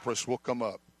cypress will come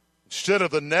up. Instead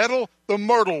of the nettle, the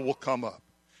myrtle will come up.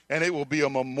 And it will be a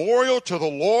memorial to the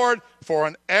Lord for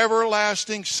an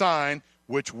everlasting sign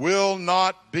which will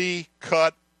not be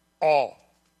cut off.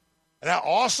 Isn't that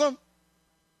awesome?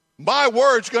 My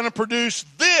word's going to produce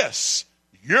this.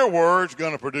 Your word's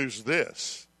going to produce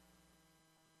this.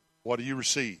 What do you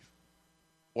receive?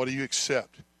 What do you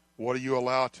accept? What do you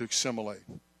allow to assimilate?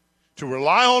 To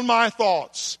rely on my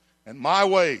thoughts and my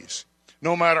ways,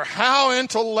 no matter how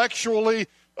intellectually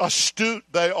astute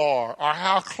they are or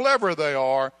how clever they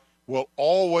are, will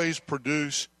always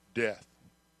produce death.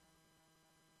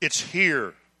 It's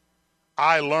here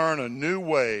I learn a new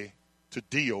way to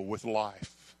deal with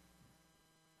life.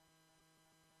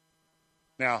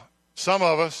 Now, some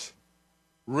of us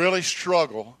really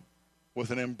struggle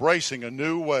with embracing a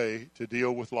new way to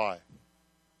deal with life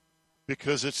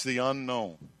because it's the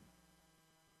unknown.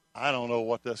 I don't know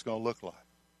what that's going to look like.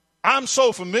 I'm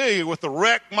so familiar with the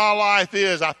wreck my life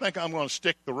is, I think I'm going to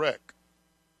stick the wreck.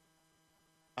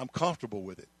 I'm comfortable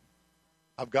with it.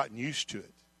 I've gotten used to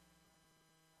it.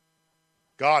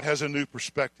 God has a new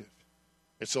perspective.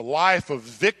 It's a life of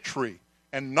victory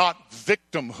and not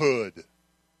victimhood,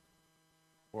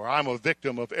 where I'm a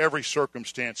victim of every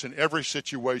circumstance and every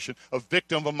situation, a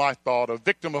victim of my thought, a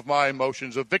victim of my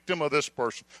emotions, a victim of this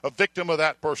person, a victim of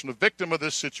that person, a victim of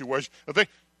this situation,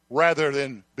 rather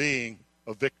than being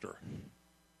a victor,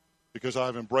 because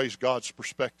I've embraced God's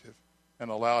perspective and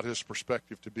allowed his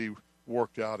perspective to be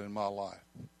worked out in my life.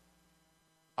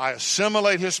 I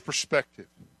assimilate his perspective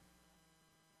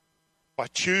by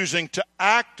choosing to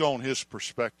act on his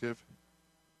perspective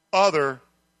other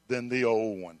than the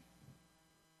old one.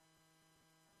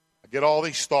 I get all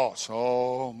these thoughts.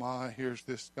 Oh my, here's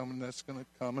this coming, that's going to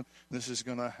come, and this is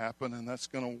going to happen, and that's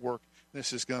going to work.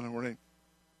 This is going to work.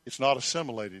 It's not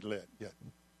assimilated yet.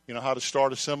 You know how to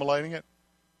start assimilating it?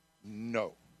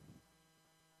 No.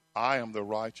 I am the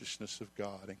righteousness of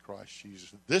God in Christ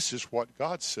Jesus. This is what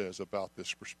God says about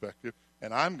this perspective,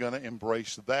 and I'm going to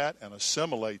embrace that and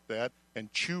assimilate that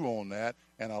and chew on that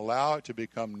and allow it to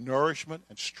become nourishment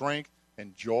and strength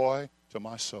and joy to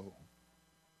my soul.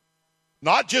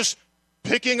 Not just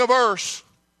picking a verse.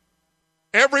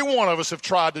 Every one of us have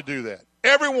tried to do that.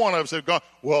 Every one of us have gone,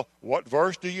 well, what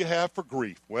verse do you have for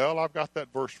grief? Well, I've got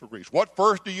that verse for grief. What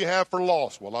verse do you have for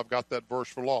loss? Well, I've got that verse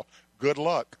for loss. Good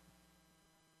luck.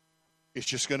 It's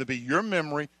just going to be your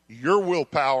memory, your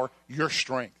willpower, your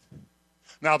strength.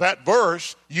 Now, that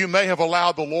verse, you may have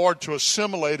allowed the Lord to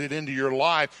assimilate it into your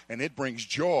life, and it brings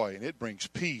joy, and it brings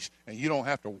peace, and you don't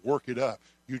have to work it up.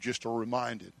 You just are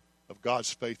reminded of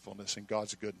God's faithfulness and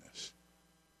God's goodness.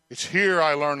 It's here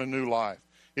I learn a new life.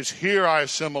 It's here I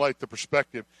assimilate the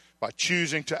perspective by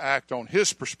choosing to act on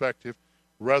his perspective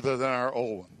rather than our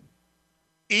old one.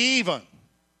 Even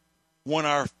when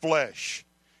our flesh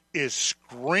is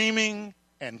screaming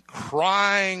and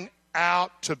crying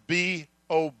out to be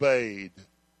obeyed,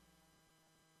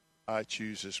 I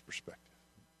choose his perspective.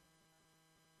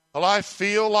 Well, I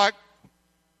feel like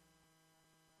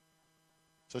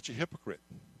such a hypocrite.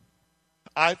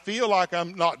 I feel like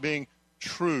I'm not being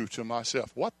true to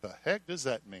myself. What the heck does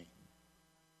that mean?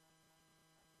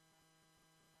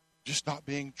 Just not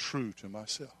being true to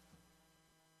myself.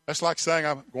 That's like saying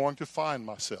I'm going to find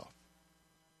myself.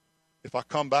 If I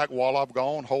come back while I've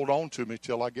gone, hold on to me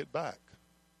till I get back.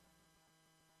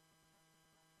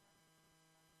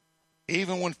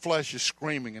 Even when flesh is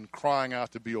screaming and crying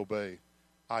out to be obeyed,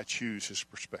 I choose his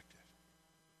perspective.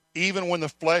 Even when the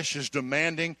flesh is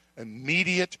demanding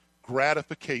immediate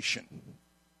gratification.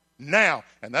 Now,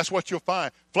 and that's what you'll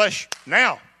find. Flesh,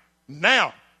 now.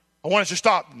 I want it to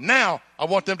stop now. I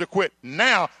want them to quit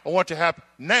now. I want it to happen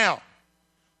now.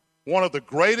 One of the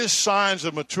greatest signs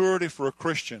of maturity for a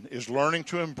Christian is learning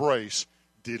to embrace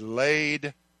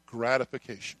delayed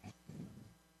gratification.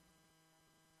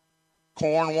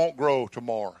 Corn won't grow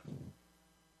tomorrow.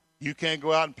 You can't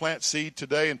go out and plant seed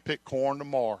today and pick corn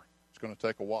tomorrow. It's going to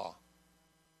take a while.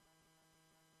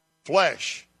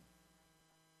 Flesh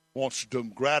wants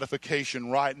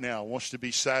gratification right now, wants to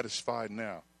be satisfied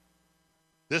now.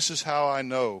 This is how I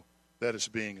know that it's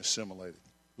being assimilated.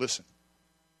 Listen.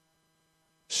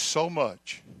 So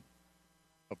much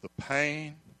of the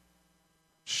pain,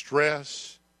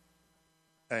 stress,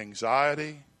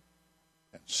 anxiety,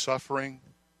 and suffering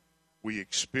we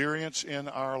experience in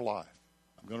our life.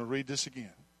 I'm going to read this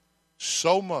again.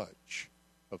 So much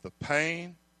of the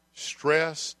pain,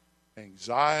 stress,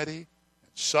 anxiety,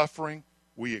 and suffering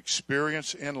we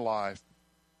experience in life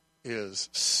is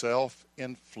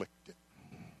self-inflicted.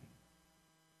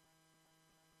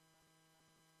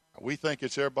 We think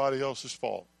it's everybody else's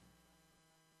fault.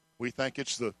 We think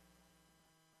it's the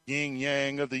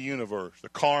yin-yang of the universe. The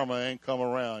karma ain't come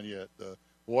around yet. The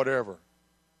whatever.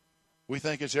 We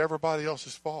think it's everybody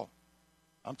else's fault.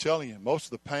 I'm telling you, most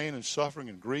of the pain and suffering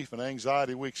and grief and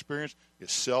anxiety we experience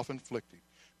is self-inflicted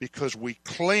because we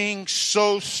cling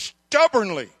so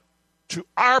stubbornly to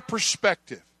our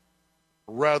perspective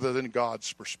rather than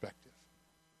God's perspective.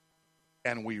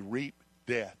 And we reap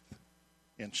death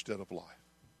instead of life.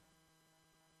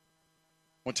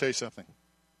 I want to tell you something.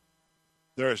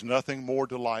 There is nothing more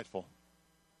delightful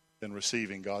than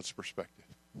receiving God's perspective.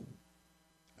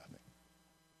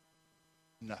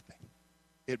 Nothing.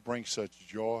 It brings such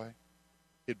joy.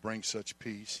 It brings such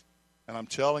peace. And I'm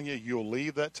telling you, you'll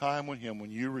leave that time with him.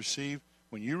 When you receive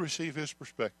his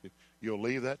perspective, you'll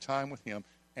leave that time with him.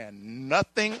 And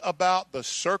nothing about the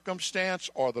circumstance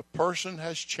or the person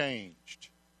has changed.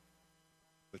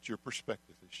 But your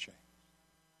perspective has changed.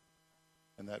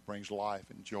 And that brings life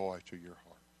and joy to your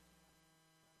heart.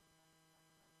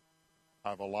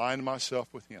 I've aligned myself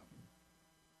with him.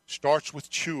 Starts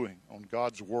with chewing on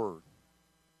God's word,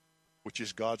 which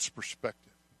is God's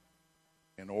perspective,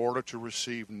 in order to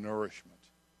receive nourishment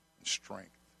and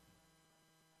strength.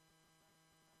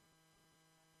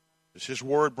 Does his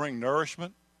word bring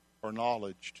nourishment or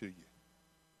knowledge to you?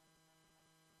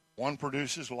 One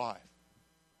produces life.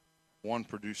 One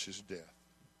produces death.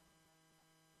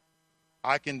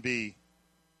 I can be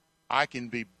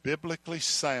biblically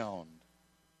sound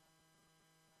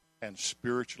and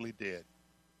spiritually dead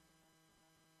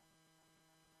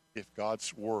if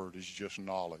God's word is just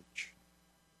knowledge.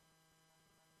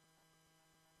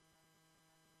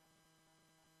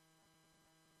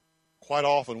 Quite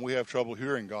often we have trouble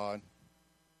hearing God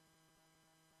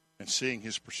and seeing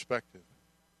his perspective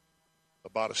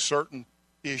about a certain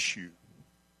issue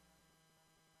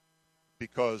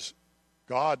because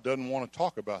God doesn't want to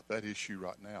talk about that issue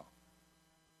right now.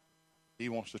 He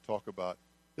wants to talk about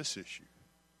this issue.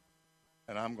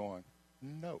 And I'm going,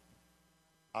 no.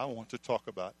 I want to talk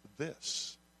about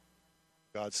this.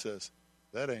 God says,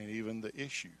 that ain't even the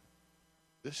issue.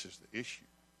 This is the issue.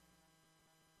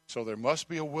 So there must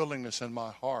be a willingness in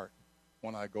my heart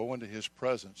when I go into his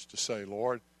presence to say,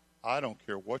 Lord, I don't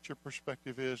care what your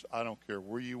perspective is. I don't care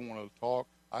where you want to talk.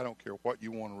 I don't care what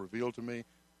you want to reveal to me.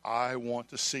 I want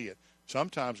to see it.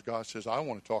 Sometimes God says, I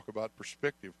want to talk about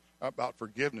perspective, about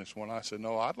forgiveness. When I say,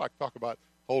 no, I'd like to talk about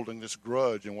holding this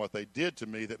grudge and what they did to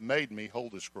me that made me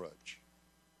hold this grudge.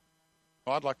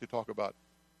 Well, I'd like to talk about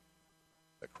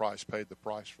that Christ paid the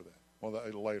price for that. Well,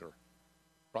 that later.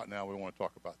 Right now, we want to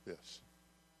talk about this.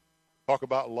 Talk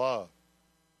about love.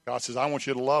 God says, I want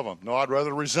you to love them. No, I'd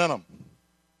rather resent them.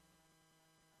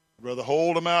 I'd rather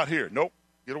hold them out here. Nope,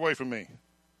 get away from me.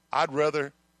 I'd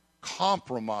rather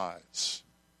compromise.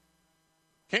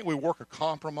 Can't we work a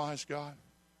compromise, God?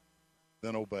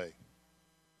 Then obey.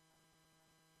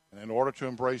 And in order to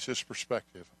embrace his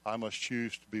perspective, I must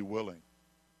choose to be willing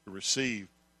to receive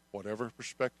whatever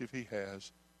perspective he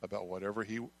has about whatever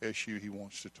issue he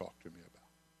wants to talk to me about.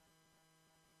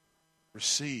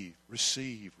 Receive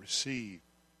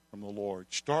from the Lord.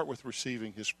 Start with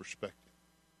receiving his perspective.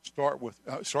 Start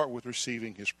with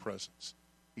receiving his presence.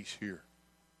 He's here.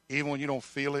 Even when you don't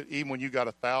feel it, even when you got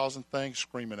 1,000 things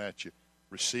screaming at you,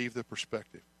 receive the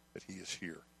perspective that he is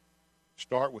here.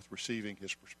 Start with receiving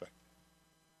his perspective.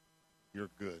 You're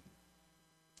good.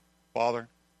 Father,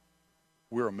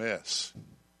 we're a mess.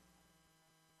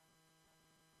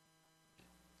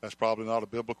 That's probably not a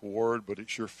biblical word, but it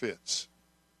sure fits.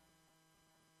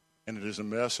 And it is a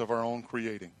mess of our own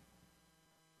creating.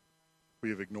 We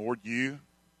have ignored you.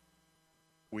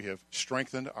 We have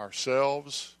strengthened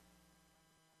ourselves.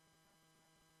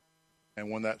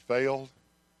 And when that failed,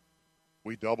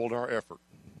 we doubled our effort.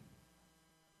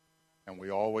 And we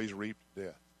always reaped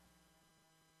death.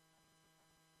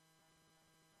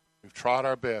 We've tried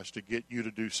our best to get you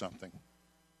to do something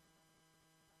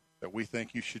that we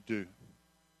think you should do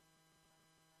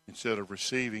instead of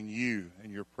receiving you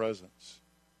and your presence.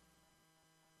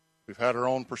 We've had our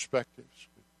own perspectives.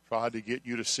 We've tried to get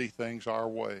you to see things our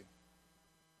way.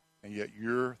 And yet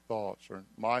your thoughts or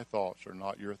my thoughts are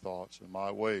not your thoughts, and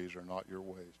my ways are not your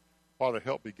ways. Father,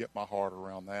 help me get my heart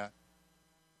around that.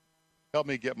 Help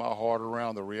me get my heart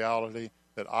around the reality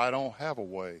that I don't have a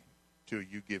way till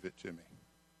you give it to me.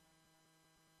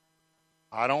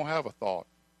 I don't have a thought.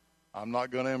 I'm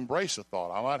not going to embrace a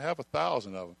thought. I might have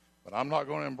 1,000 of them, but I'm not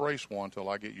going to embrace one until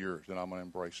I get yours, and I'm going to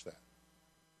embrace that.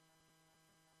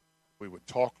 We would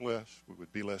talk less. We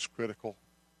would be less critical.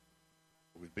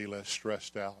 We would be less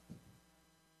stressed out.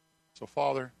 So,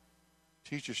 Father,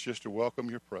 teach us just to welcome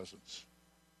your presence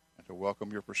and to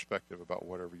welcome your perspective about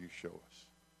whatever you show us.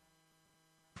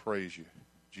 Praise you. In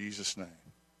Jesus' name,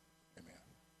 amen.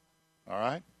 All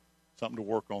right? Something to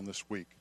work on this week.